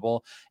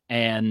undeniable.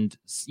 And,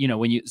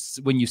 when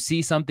you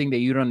see something that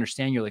you don't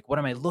understand, you're like, what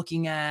am I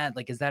looking at?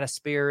 Like, is that a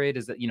spirit?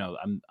 Is that,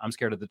 I'm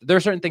scared of there are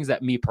certain things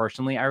that me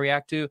personally, I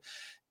react to.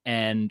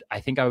 And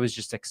I think I was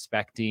just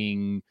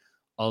expecting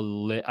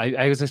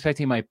I was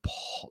expecting my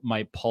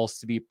pulse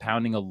to be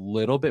pounding a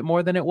little bit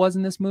more than it was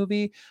in this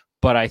movie,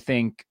 but I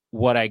think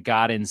what I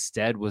got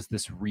instead was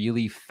this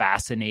really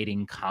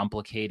fascinating,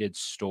 complicated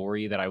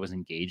story that I was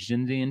engaged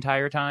in the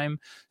entire time.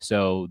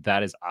 So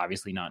that is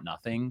obviously not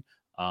nothing,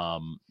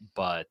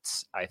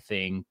 but I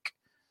think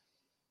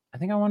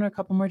I wanted a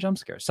couple more jump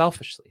scares.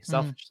 Selfishly.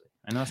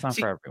 I know it's not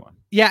for everyone.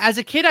 Yeah, as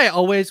a kid, I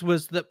always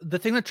was the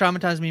thing that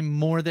traumatized me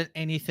more than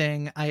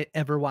anything I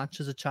ever watched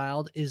as a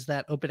child is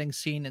that opening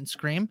scene in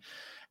Scream.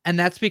 And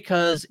that's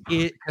because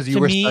you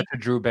were such a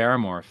Drew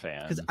Barrymore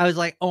fan. Because I was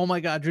like, oh my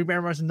God, Drew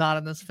Barrymore's not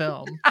in this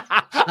film.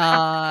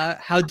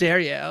 How dare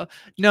you?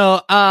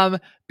 No,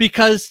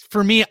 because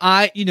for me,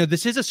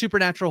 this is a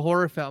supernatural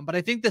horror film, but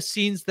I think the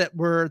scenes that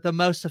were the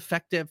most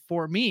effective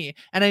for me,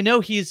 and I know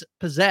he's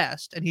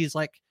possessed and he's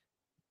like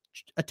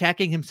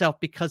attacking himself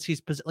because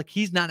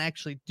he's not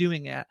actually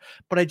doing it,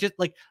 but I just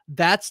like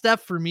that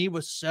stuff for me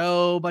was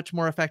so much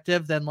more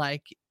effective than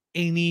like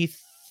any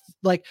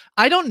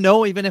I don't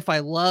know even if I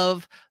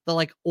love the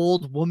like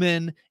old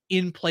woman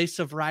in place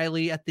of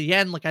Riley at the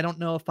end. Like I don't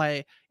know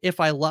if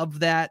I love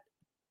that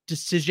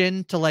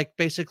decision to like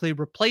basically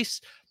replace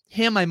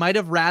him. I might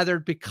have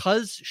rathered,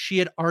 because she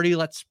had already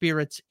let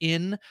spirits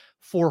in,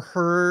 for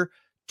her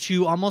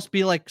to almost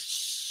be like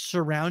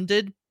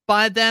surrounded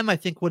by them. I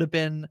think would have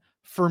been,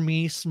 for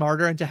me,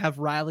 smarter, and to have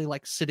Riley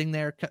like sitting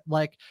there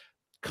like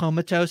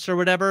comatose or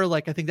whatever.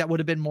 Like I think that would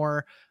have been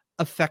more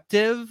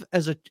effective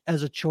as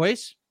a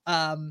choice.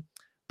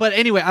 But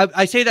anyway,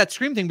 I say that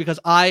Scream thing because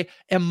I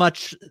am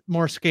much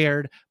more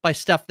scared by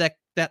stuff that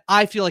that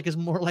I feel like is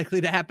more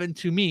likely to happen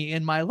to me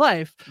in my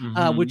life,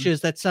 which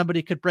is that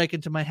somebody could break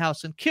into my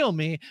house and kill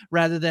me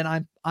rather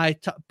than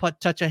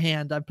touch a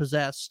hand, I'm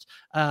possessed.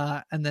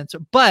 And then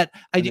but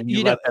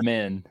you let them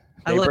in.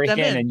 They break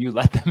in and you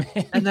let them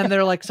in. And then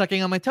they're like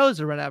sucking on my toes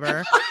or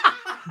whatever.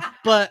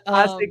 But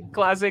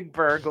classic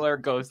burglar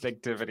ghost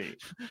activity.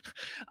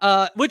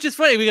 Which is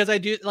funny because I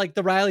do like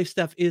the Riley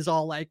stuff is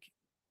all like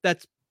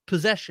that's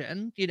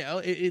possession,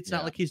 it's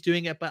not like he's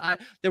doing it, but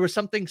there was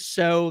something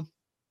so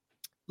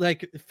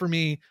like for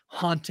me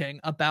haunting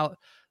about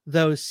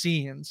those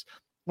scenes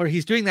where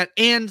he's doing that.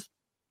 And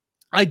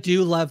I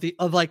do love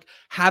of like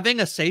having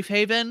a safe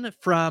haven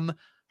from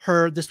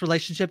this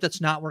relationship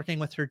that's not working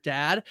with her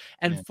dad,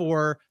 and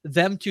for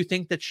them to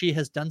think that she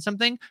has done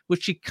something,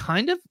 which she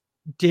kind of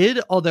did,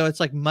 although it's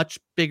like much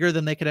bigger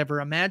than they could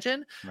ever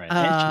imagine. Right.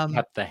 And she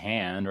kept the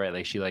hand, right?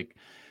 Like she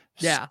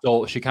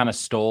she kind of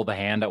stole the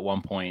hand at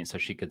one point so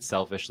she could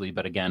selfishly,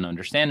 but again,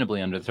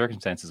 understandably under the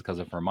circumstances because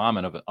of her mom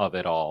and of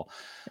it all,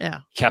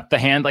 kept the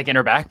hand like in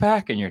her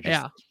backpack. And you're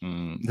just,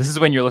 this is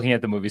when you're looking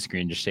at the movie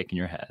screen, just shaking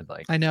your head.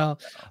 Like, I know.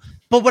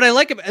 But what I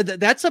like about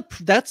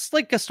that's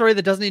like a story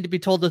that doesn't need to be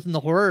told within the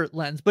horror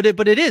lens, but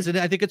it is. And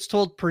I think it's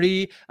told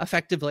pretty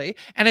effectively.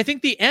 And I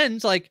think the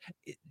end, like,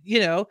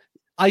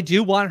 I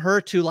do want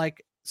her to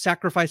like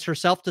sacrifice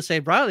herself to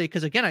save Riley,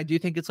 because again, I do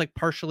think it's like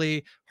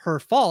partially her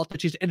fault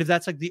that and if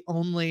that's like the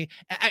only,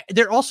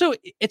 they're also,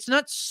 it's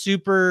not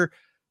super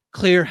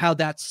clear how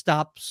that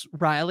stops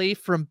Riley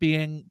from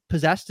being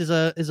possessed is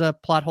a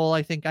plot hole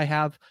I think I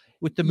have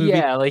with the movie.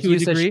 Yeah, like you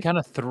said, she kind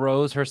of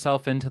throws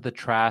herself into the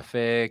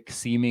traffic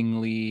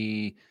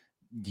seemingly,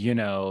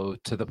 to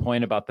the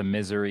point about the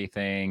misery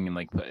thing and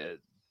like the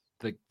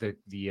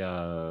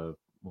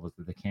what was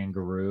it, the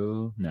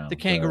kangaroo? No, the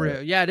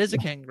kangaroo. Yeah, it is a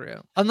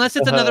kangaroo. Unless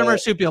it's another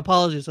marsupial.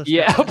 Apologies.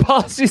 Yeah,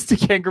 apologies to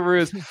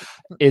kangaroos.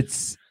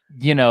 It's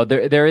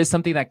there is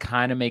something that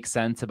kind of makes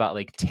sense about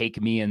like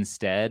take me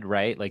instead,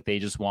 right? Like they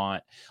just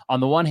want, on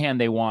the one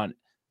hand,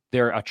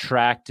 they're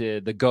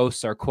attracted. The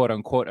ghosts are quote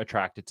unquote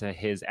attracted to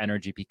his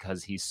energy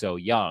because he's so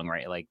young,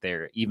 right? Like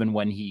they're even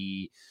when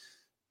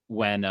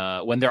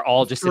they're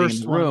all just sitting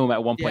in the room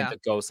at one point, the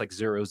ghost like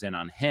zeroes in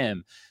on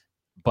him.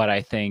 But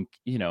I think,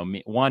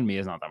 me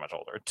is not that much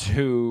older.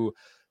 Two,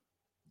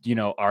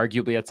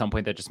 arguably at some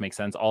point that just makes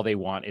sense. All they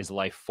want is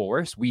life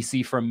force. We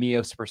see from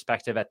Mia's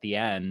perspective at the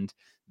end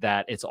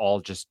that it's all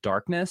just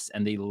darkness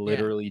and they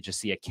literally just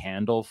see a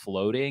candle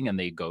floating and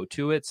they go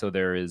to it. So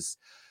there is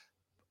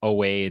a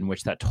way in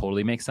which that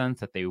totally makes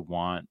sense that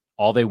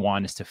all they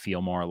want is to feel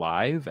more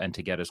alive and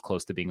to get as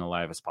close to being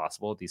alive as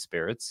possible. These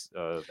spirits,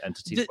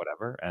 entities,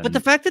 whatever. But the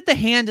fact that the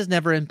hand is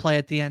never in play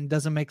at the end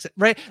doesn't make sense,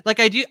 right? Like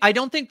I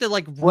don't think that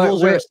like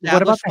rules are established.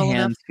 What about the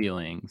hand's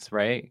feelings,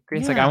 right?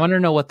 It's like I want to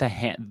know what the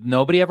hand.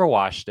 Nobody ever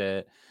watched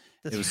it.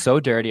 It was so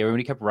dirty.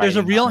 Everybody kept writing.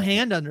 There's a real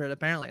hand under it.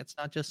 Apparently, it's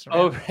not just.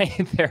 Oh, right.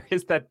 There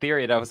is that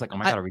theory, and I was like, "Oh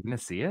my god, are we gonna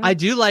see it?" I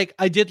did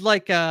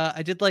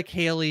like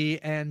Haley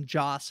and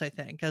Joss. I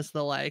think as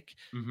the like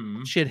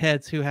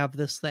shitheads who have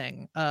this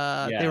thing.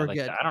 They were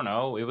good. I don't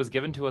know. It was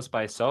given to us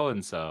by so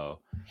and so.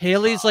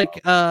 Haley's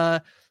like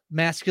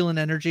masculine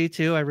energy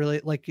too. I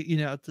really like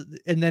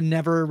and then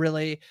never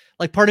really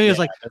like. Part of me was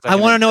like, I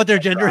want to know what their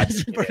gender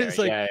is. It's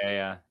like,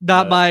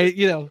 not my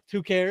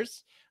who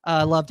cares.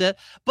 Loved it,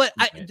 but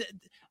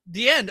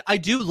the end, I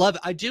do love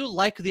it. I do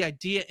like the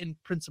idea in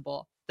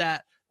principle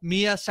that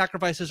Mia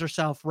sacrifices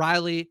herself.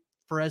 Riley,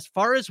 for as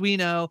far as we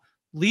know,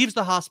 leaves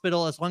the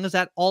hospital as long as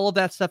all of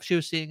that stuff she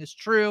was seeing is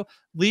true.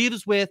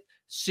 Leaves with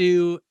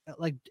Sue,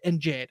 and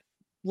Jade,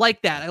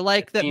 like that. I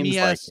like that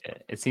Mia.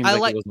 It seems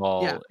like it was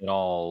all it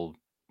all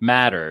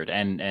mattered,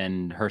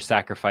 and her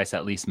sacrifice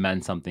at least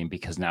meant something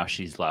because now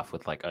she's left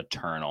with like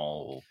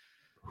eternal,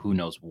 who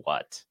knows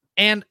what.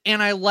 And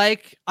I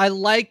like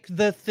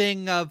the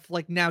thing of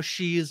like now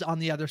she's on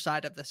the other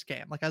side of this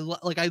game. Like I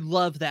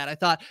love that. I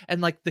thought,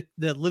 and like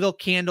the little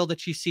candle that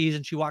she sees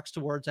and she walks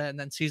towards it and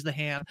then sees the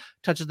hand,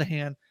 touches the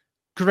hand.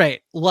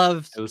 Great.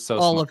 Loved it was so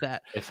all smart. Of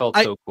that. It felt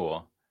so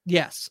cool.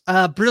 Yes.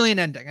 Brilliant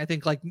ending. I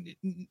think like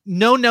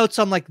no notes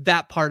on like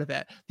that part of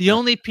it. The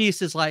only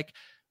piece is like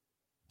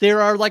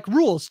there are like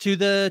rules to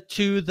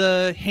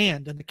the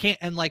hand and the can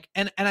and like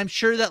and I'm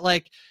sure that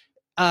like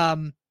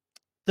the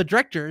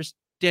directors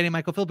Danny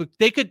Michael Philbrook,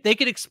 they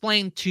could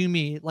explain to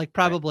me like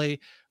probably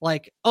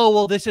like, oh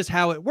well, this is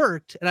how it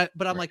worked, and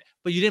I'm like,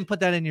 but you didn't put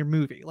that in your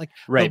movie, like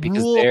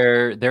because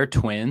they're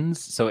twins,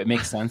 so it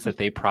makes sense that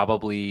they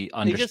probably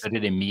understood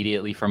it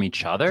immediately from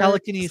each other.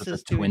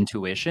 Telekinesis, twin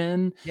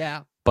tuition,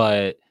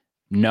 but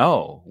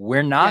no,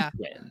 we're not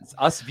twins.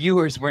 Us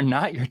viewers, we're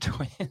not your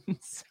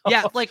twins.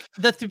 Yeah, like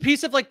the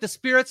piece of like the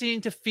spirits needing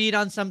to feed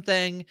on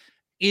something.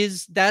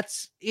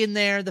 That's in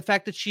there. The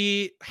fact that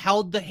she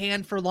held the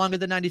hand for longer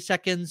than 90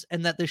 seconds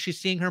and that she's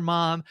seeing her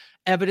mom,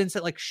 evidence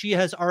that like she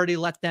has already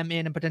let them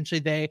in and potentially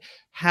they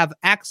have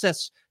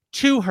access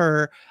to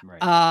her. Right.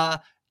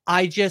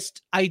 I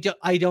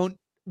don't,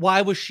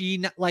 why was she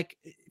not like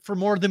for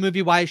more of the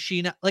movie? Why is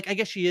she not like, I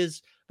guess she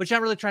is, but she's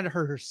not really trying to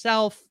hurt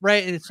herself.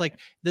 Right. And it's like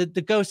the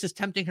ghost is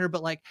tempting her,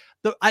 but like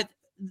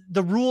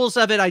the rules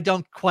of it I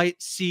don't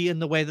quite see in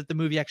the way that the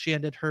movie actually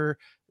ended, her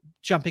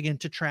jumping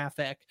into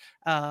traffic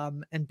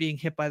and being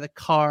hit by the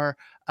car.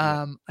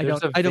 I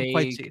don't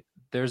quite see.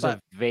 There's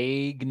a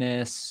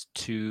vagueness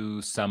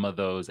to some of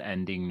those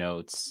ending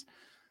notes,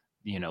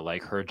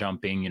 like her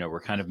jumping,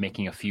 we're kind of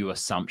making a few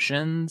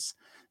assumptions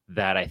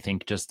that I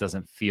think just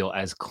doesn't feel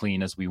as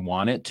clean as we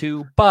want it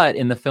to. But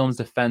in the film's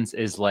defense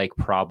is like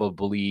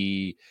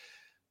probably,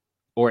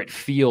 or it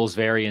feels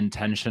very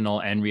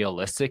intentional and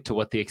realistic to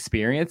what the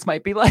experience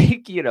might be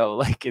like,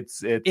 like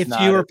it's if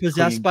not you were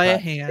possessed by a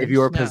hand, if you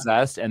were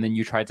possessed and then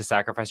you tried to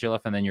sacrifice your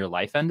life and then your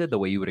life ended, the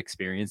way you would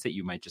experience it,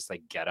 you might just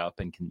like get up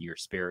and your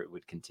spirit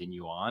would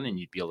continue on and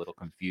you'd be a little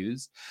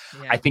confused.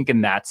 Yeah. I think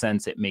in that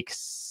sense, it makes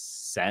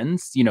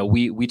sense.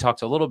 We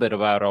talked a little bit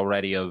about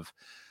already of,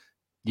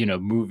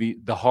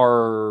 the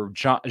horror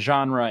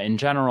genre in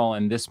general.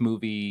 And this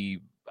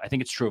movie, I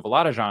think it's true of a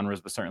lot of genres,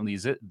 but certainly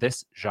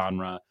this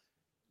genre,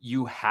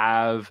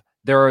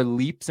 there are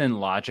leaps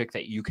in logic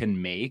that you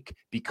can make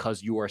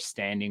because you are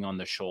standing on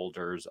the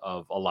shoulders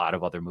of a lot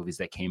of other movies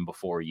that came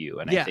before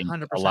you. And I think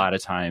 100%. a lot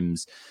of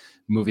times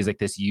movies like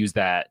this use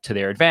that to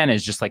their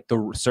advantage, just like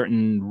the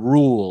certain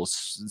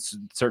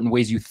rules, certain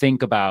ways you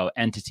think about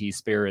entities,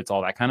 spirits,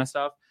 all that kind of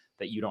stuff,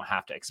 that you don't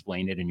have to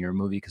explain it in your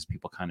movie because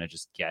people kind of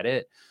just get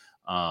it.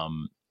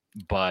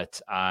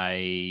 But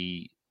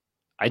I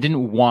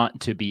didn't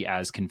want to be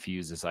as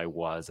confused as I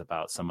was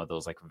about some of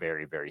those like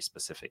very, very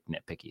specific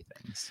nitpicky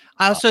things.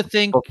 I also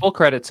think full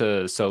credit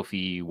to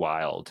Sophie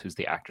Wilde, who's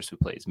the actress who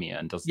plays Mia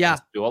and does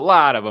do a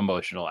lot of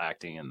emotional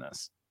acting in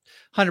this.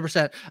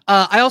 100%.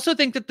 I also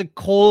think that the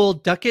Cole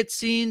Duckett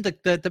scene,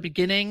 the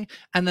beginning,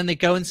 and then they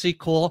go and see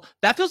Cole,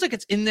 that feels like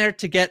it's in there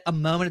to get a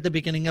moment at the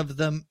beginning of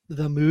the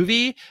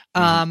movie.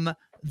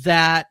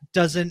 That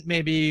doesn't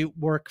maybe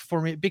work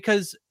for me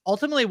because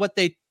ultimately what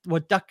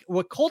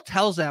Cole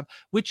tells them,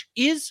 which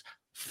is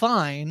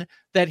fine,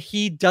 that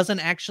he doesn't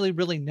actually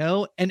really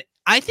know. And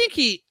I think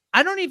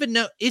I don't even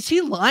know, is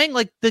he lying?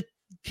 Like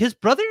his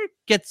brother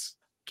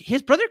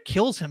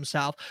kills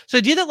himself. So the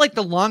idea that like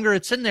the longer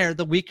it's in there,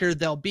 the weaker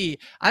they'll be.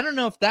 I don't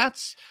know if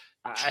that's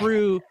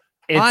true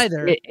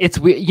either. It's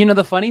weird.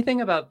 The funny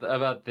thing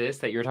about this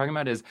that you're talking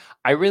about is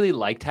I really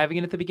liked having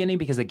it at the beginning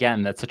because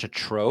again, that's such a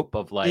trope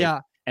of like,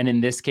 and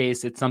in this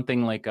case, it's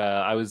something like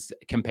I was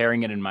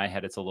comparing it in my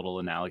head. It's a little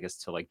analogous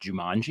to like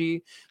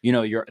Jumanji.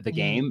 The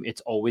game.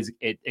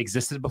 It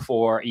existed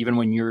before. Even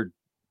when you're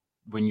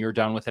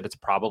done with it, it's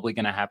probably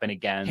going to happen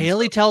again.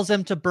 Haley tells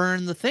them to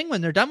burn the thing when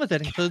they're done with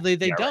it, and clearly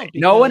they don't. Right.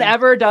 No one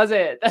ever does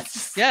it.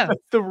 That's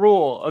the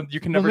rule.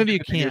 You can never. Maybe you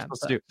do can. You're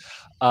supposed to do.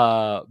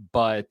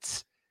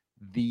 But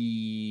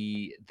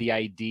the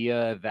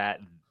idea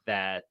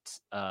that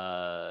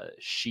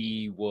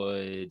she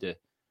would.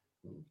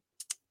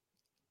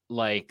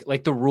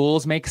 Like the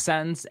rules make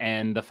sense,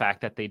 and the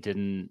fact that they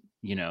didn't,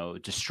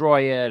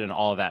 destroy it and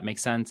all of that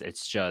makes sense.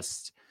 It's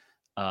just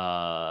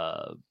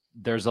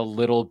there's a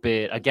little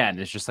bit, again,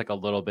 it's just like a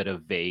little bit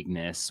of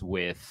vagueness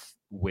with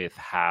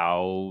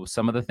how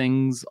some of the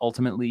things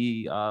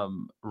ultimately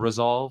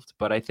resolved.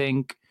 But I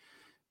think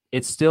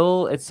it's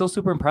still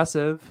super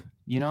impressive,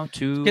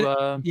 two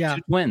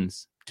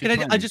twins.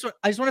 I just want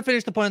to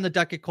finish the point on the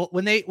Duckett Cole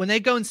when they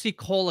go and see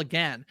Cole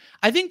again.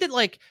 I think that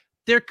like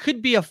there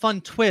could be a fun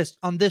twist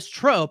on this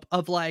trope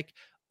of like,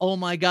 oh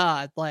my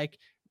God, like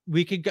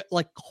we could go,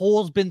 like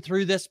Cole's been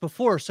through this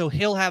before, so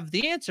he'll have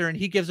the answer and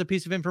he gives a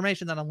piece of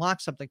information that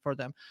unlocks something for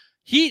them.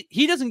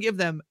 He doesn't give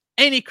them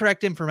any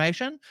correct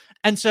information.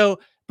 And so,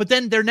 but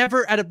then they're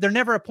never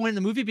a point in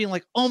the movie being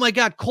like, oh my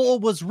God, Cole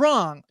was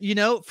wrong.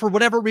 For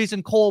whatever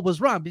reason, Cole was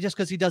wrong, but just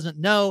because he doesn't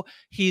know,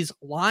 he's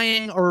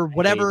lying or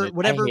whatever.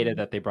 I hated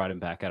that they brought him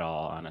back at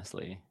all,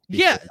 honestly.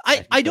 Yeah,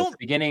 I don't.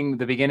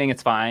 The beginning,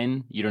 it's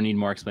fine. You don't need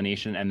more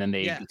explanation. And then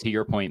to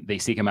your point, they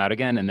seek him out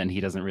again, and then he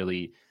doesn't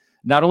really.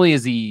 Not only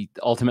is he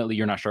ultimately,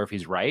 you're not sure if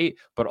he's right,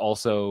 but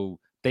also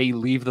they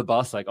leave the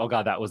bus like, oh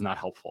God, that was not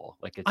helpful.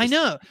 Like I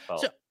know.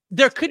 So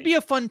there could be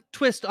a fun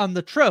twist on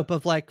the trope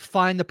of like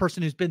find the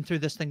person who's been through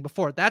this thing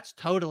before. That's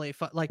totally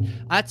fun. Like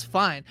that's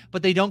fine,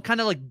 but they don't kind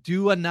of like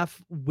do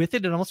enough with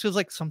it. It almost feels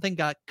like something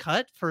got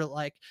cut for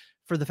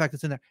the fact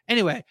that's in there.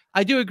 Anyway,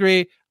 I do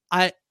agree.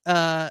 I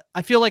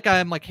feel like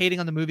I'm like hating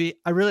on the movie.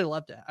 I really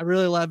loved it. I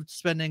really loved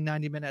spending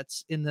 90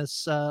 minutes in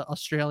this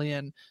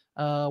Australian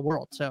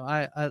world. So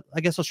I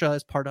guess Australia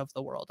is part of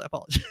the world. I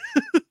apologize.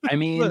 I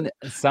mean,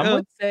 some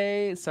would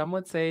say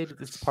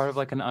it's part of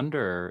like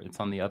it's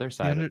on the other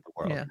side of the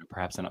world,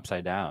 perhaps an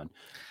upside down.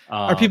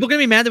 Are people gonna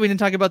be mad that we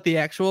didn't talk about the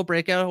actual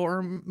breakout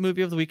horror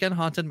movie of the weekend,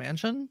 Haunted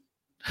Mansion?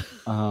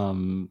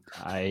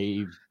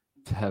 I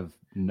have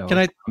no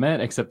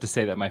comment except to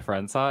say that my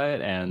friend saw it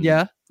and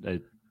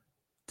it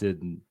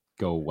didn't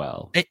go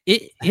well.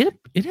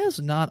 It has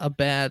not a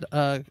bad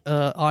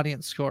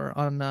audience score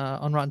on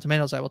Rotten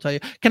Tomatoes, I will tell you.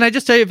 Can I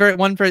just tell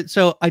you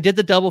so I did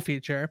the double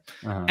feature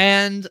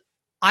and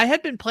I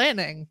had been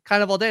planning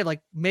kind of all day,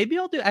 like maybe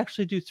I'll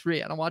actually do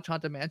 3 and I'll watch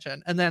Haunted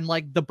Mansion. And then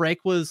like the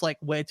break was like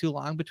way too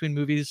long between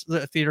movies,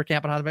 the theater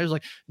camp and Haunted Mansion. I was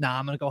like, nah,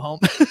 I'm going to go home.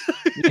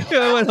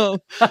 I went home.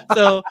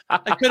 So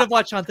I could have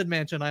watched Haunted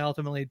Mansion. I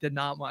ultimately did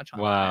not watch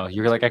Haunted Mansion.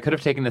 You're like, I could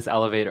have taken this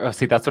elevator. Oh,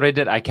 see, that's what I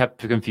did. I kept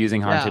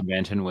confusing Haunted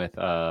Mansion with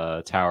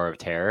Tower of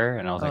Terror.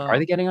 And I was like, are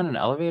they getting on an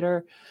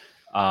elevator?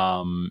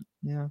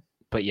 Yeah.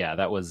 But yeah,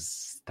 that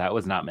was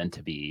not meant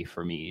to be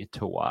for me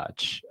to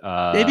watch.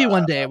 Maybe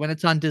one day when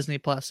it's on Disney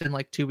Plus in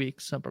like 2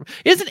 weeks.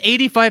 It's an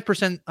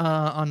 85%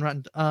 on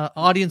Rotten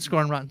audience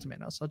score on Rotten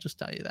Tomatoes. I'll just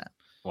tell you that.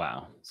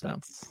 Wow. So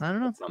I don't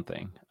know.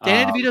 Something.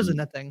 Danny DeVito's in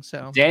that thing.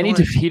 So Danny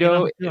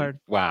DeVito.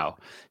 Wow.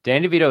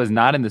 Danny DeVito is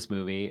not in this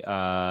movie.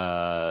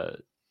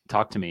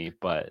 Talk to me,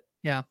 but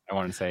yeah, I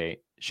want to say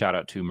shout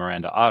out to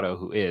Miranda Otto,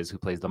 who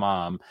plays the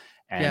mom.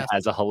 And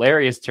has a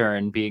hilarious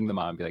turn being the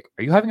mom, be like,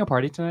 "Are you having a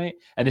party tonight?"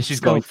 And then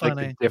she's going to like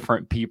the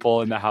different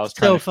people in the house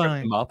trying to trip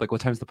them up. Like, what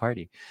time's the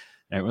party?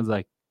 And everyone's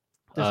like,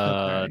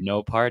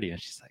 no party.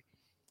 And she's like,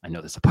 I know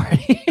there's a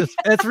party.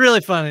 It's really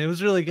funny. It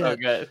was really good. So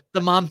good.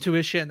 The mom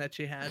tuition that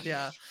she had.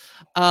 Yeah.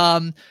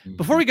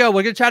 Before we go,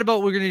 we're going to chat about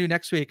what we're going to do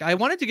next week. I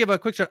wanted to give a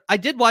quick shout. I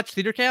did watch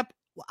Theater Camp.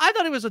 I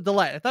thought it was a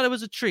delight. I thought it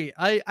was a treat.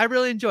 I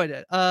really enjoyed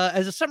it.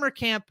 As a summer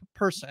camp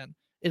person,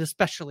 it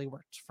especially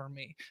worked for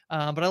me.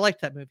 But I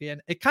liked that movie,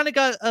 and it kind of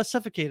got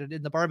suffocated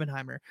in the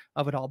Barbenheimer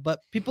of it all. But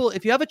people,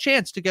 if you have a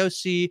chance to go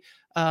see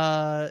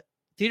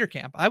Theater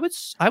Camp, I would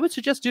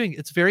suggest doing it.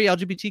 It's very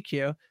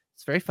LGBTQ.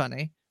 It's very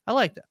funny. I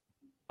liked it.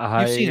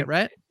 You've seen it,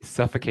 right?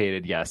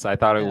 Suffocated. Yes. I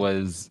thought it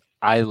was,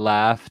 I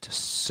laughed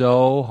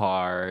so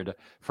hard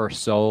for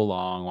so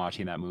long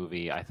watching that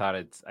movie. I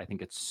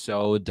think it's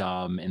so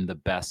dumb in the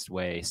best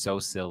way, so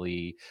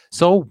silly,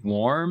 so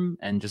warm,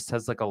 and just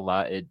has like a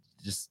lot. It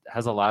just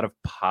has a lot of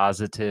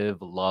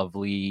positive,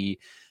 lovely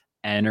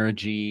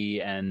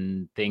energy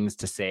and things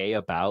to say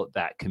about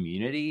that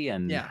community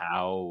and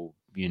how,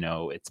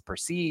 it's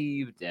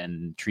perceived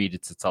and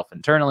treats itself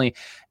internally.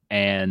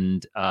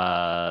 And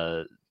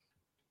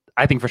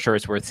I think for sure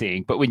it's worth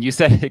seeing. But when you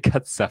said it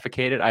got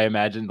suffocated, I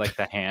imagined like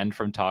the hand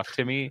from Talk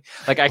to Me.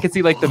 Like I could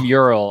see like the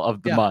mural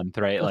of the month,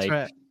 right? Like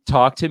right.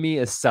 Talk to Me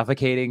is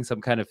suffocating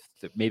some kind of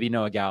maybe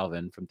Noah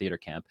Galvin from Theater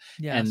Camp.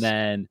 Yes. And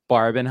then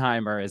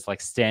Barbenheimer is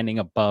like standing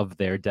above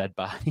their dead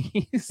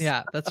bodies.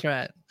 Yeah, that's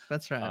right.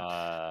 That's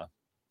right.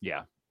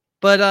 Yeah.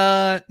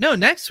 But no,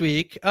 next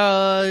week,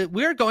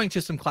 we're going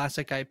to some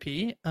classic IP.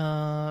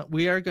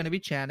 We are going to be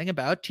chatting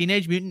about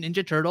Teenage Mutant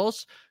Ninja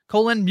Turtles,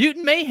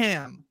 Mutant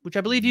Mayhem, which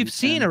I believe you've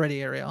seen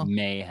already, Ariel.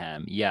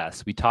 Mayhem,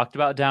 yes. We talked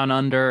about Down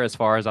Under as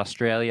far as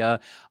Australia.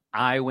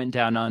 I went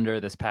down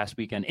under this past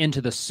weekend into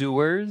the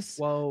sewers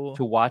to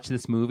watch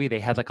this movie. They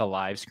had like a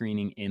live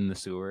screening in the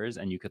sewers,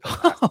 and you could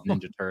like ask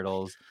Ninja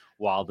Turtles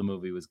while the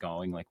movie was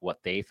going, like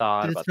what they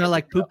thought. Did it smell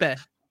like poop?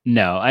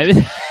 No, I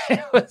mean,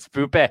 it was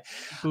poop.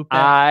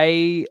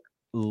 I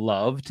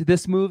loved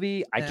this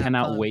movie. I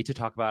cannot wait to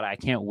talk about it. I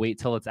can't wait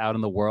till it's out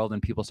in the world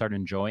and people start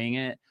enjoying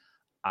it.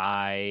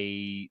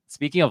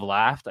 Speaking of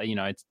laughed,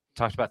 I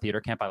talked about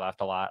Theater Camp. I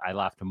laughed a lot. I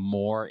laughed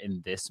more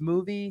in this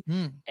movie,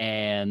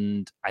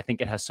 and I think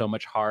it has so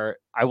much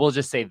heart. I will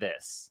just say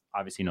this,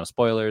 obviously no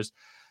spoilers.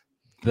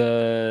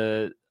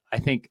 I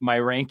think my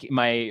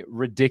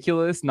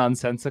ridiculous,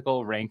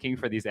 nonsensical ranking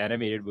for these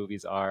animated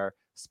movies are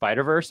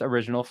Spider-Verse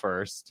original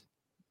first,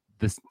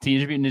 the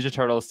Teenage Mutant Ninja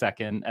Turtles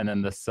second, and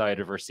then the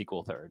Spider-Verse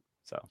sequel third.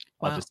 So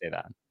I'll just say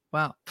that.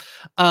 Wow.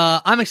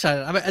 I'm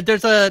excited.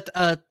 There's a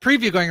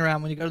preview going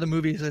around when you go to the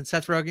movies, and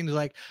Seth Rogen is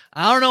like,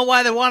 I don't know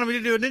why they wanted me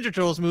to do a Ninja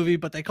Turtles movie,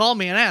 but they called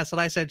me an ass.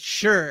 And I said,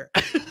 sure.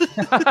 He's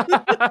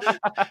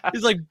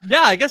like,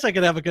 yeah, I guess I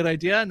could have a good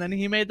idea. And then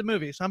he made the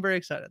movie. So I'm very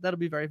excited. That'll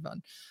be very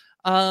fun.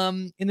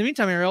 In the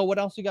meantime, Ariel, what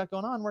else you got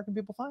going on? Where can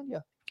people find you?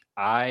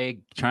 I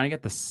trying to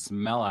get the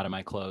smell out of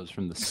my clothes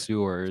from the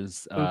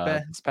sewers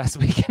this past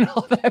weekend.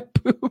 All that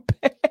poop.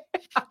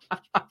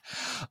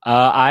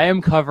 I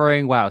am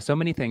covering so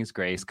many things,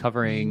 Grace.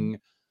 Covering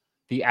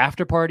the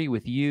after party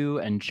with you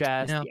and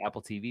Jess, the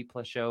Apple TV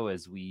Plus show,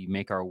 as we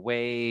make our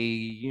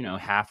way,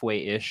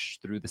 halfway ish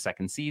through the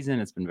second season.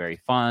 It's been very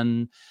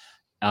fun.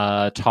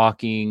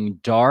 Talking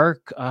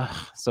Dark,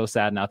 so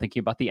sad now thinking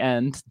about the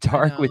end.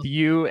 Dark with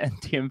you and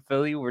Tim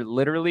Philly. We're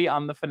literally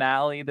on the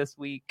finale this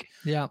week.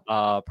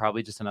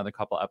 Probably just another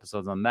couple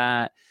episodes on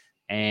that.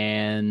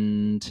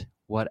 And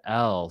what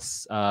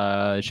else?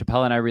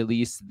 Chappelle and I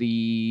released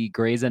the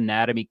Grey's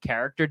Anatomy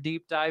character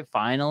deep dive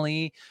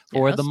finally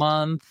for the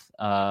month,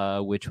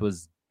 which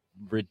was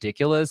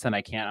ridiculous, and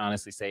I can't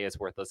honestly say it's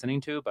worth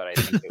listening to, but I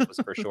think it was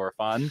for sure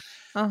fun.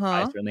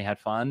 I certainly had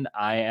fun.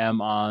 I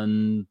am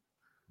on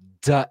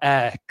the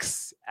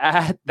X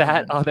at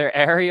that other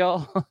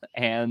Ariel,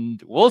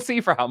 and we'll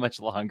see for how much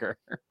longer.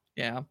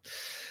 In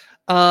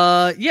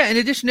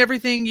addition to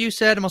everything you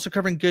said, I'm also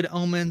covering Good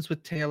Omens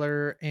with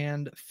Taylor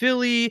and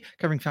Philly,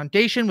 covering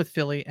Foundation with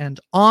Philly and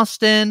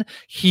Austin,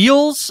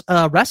 Heels,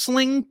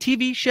 wrestling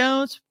TV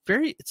shows,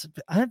 it's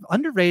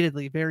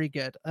underratedly very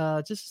good.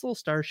 Just a little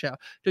star show.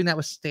 Doing that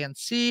with Stan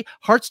C.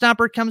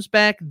 Heartstopper comes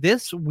back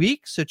this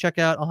week, so check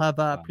out. I'll have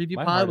a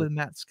preview pod with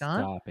Matt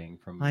Scott.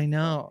 I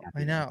know.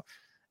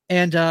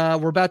 And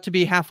we're about to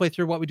be halfway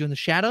through What We Do in the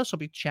Shadows. So I'll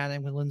be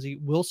chatting with Lindsay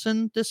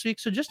Wilson this week.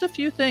 So just a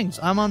few things.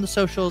 I'm on the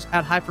socials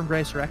at Hi From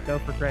Grace or at Go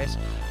For Grace.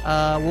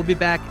 We'll be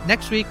back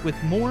next week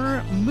with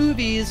more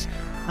movies.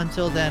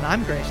 Until then,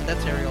 I'm Grace.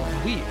 That's Ariel.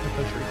 And we are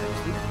Coach Rico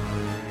Steve.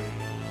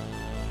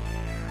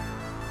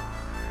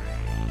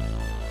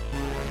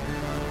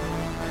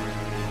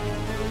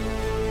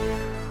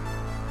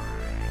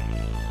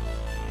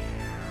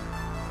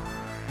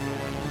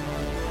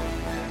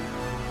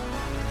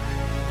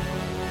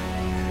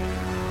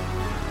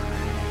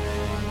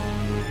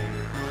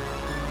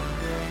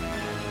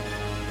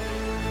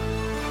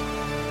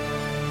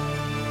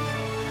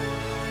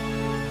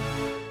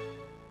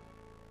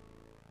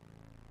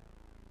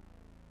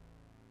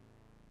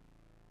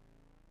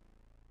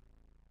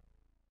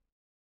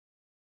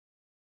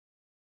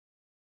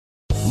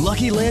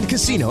 Lucky Land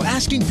Casino,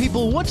 asking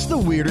people, what's the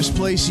weirdest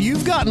place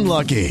you've gotten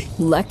lucky?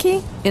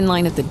 Lucky? In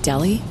line at the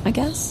deli, I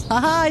guess?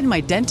 Aha, in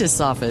my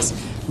dentist's office.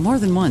 More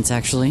than once,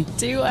 actually.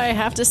 Do I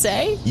have to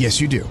say? Yes,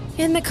 you do.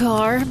 In the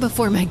car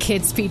before my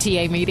kids'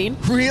 PTA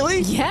meeting.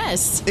 Really?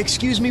 Yes.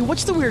 Excuse me,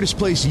 what's the weirdest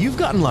place you've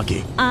gotten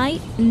lucky? I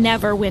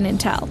never win and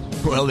tell.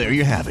 Well, there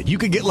you have it. You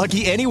can get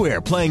lucky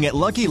anywhere, playing at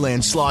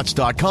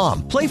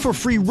LuckyLandSlots.com. Play for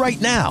free right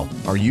now.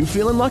 Are you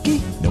feeling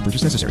lucky? No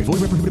purchase necessary.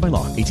 Void where prohibited by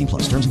law.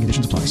 18+. Terms and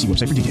conditions apply. See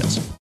website for details.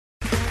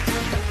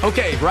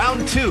 Okay,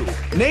 round two.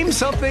 Name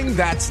something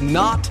that's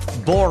not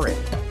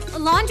boring. A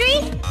laundry?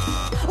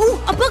 Ooh,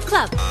 a book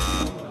club.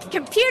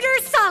 Computer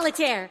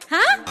solitaire,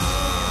 huh?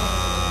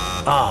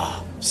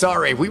 Ah,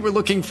 sorry. We were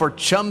looking for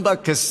Chumba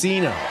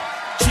Casino.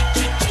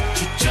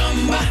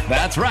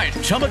 That's right.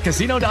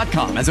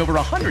 ChumbaCasino.com has over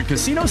 100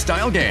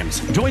 casino-style games.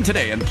 Join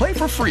today and play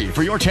for free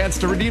for your chance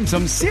to redeem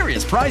some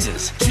serious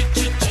prizes.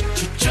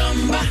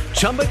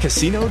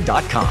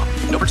 ChumbaCasino.com.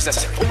 No purchase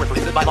necessary. Void where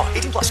prohibited by law.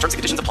 18+. Terms and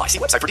conditions apply. See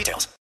website for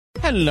details.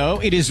 Hello,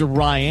 it is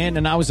Ryan,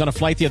 and I was on a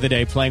flight the other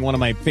day playing one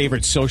of my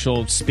favorite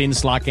social spin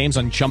slot games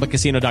on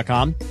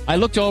ChumbaCasino.com. I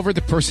looked over at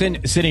the person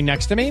sitting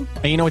next to me,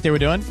 and you know what they were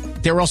doing?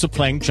 They were also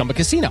playing Chumba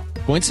Casino.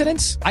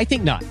 Coincidence? I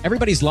think not.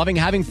 Everybody's loving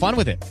having fun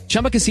with it.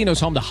 Chumba Casino is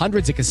home to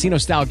hundreds of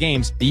casino-style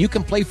games that you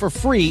can play for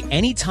free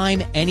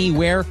anytime,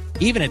 anywhere,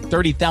 even at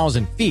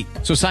 30,000 feet.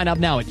 So sign up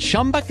now at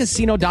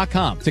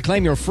ChumbaCasino.com to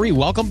claim your free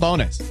welcome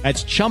bonus.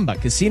 That's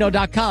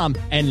ChumbaCasino.com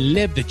and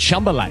live the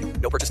Chumba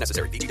life. No purchase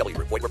necessary. VGW.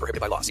 Void where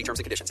prohibited by law. See terms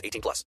and conditions.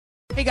 18+.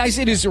 Hey guys,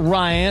 it is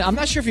Ryan. I'm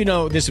not sure if you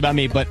know this about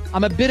me, but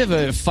I'm a bit of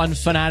a fun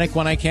fanatic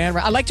when I can.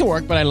 I like to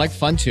work, but I like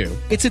fun too.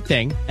 It's a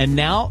thing. And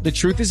now the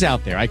truth is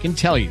out there. I can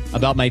tell you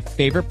about my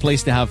favorite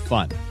place to have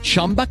fun.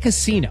 Chumba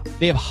Casino.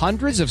 They have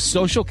hundreds of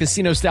social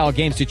casino style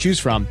games to choose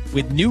from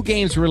with new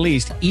games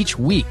released each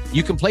week.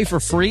 You can play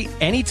for free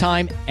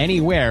anytime,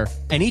 anywhere.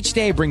 And each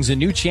day brings a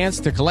new chance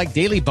to collect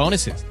daily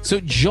bonuses. So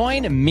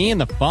join me in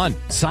the fun.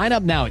 Sign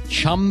up now at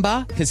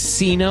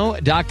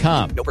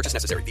ChumbaCasino.com. No purchase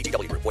necessary.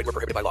 VGW. Void where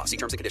prohibited by law. See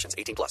terms and conditions.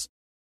 18+.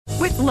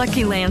 With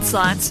Lucky Land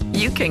Slots,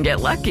 you can get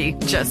lucky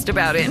just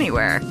about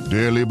anywhere.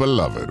 Dearly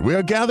beloved, we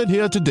are gathered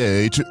here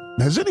today to...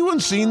 Has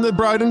anyone seen the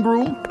bride and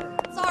groom?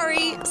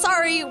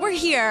 Sorry, we're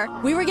here.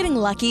 We were getting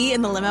lucky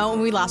in the limo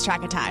and we lost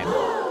track of time.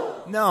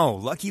 No,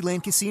 Lucky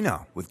Land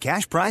Casino, with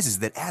cash prizes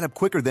that add up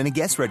quicker than a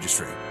guest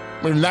registry.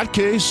 In that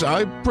case,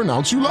 I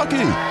pronounce you lucky.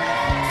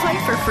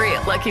 Play for free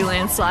at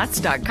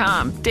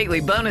LuckyLandSlots.com.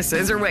 Daily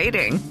bonuses are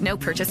waiting. No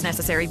purchase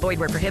necessary. Void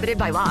where prohibited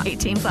by law.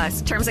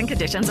 18+. Terms and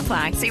conditions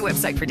apply. See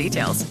website for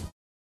details.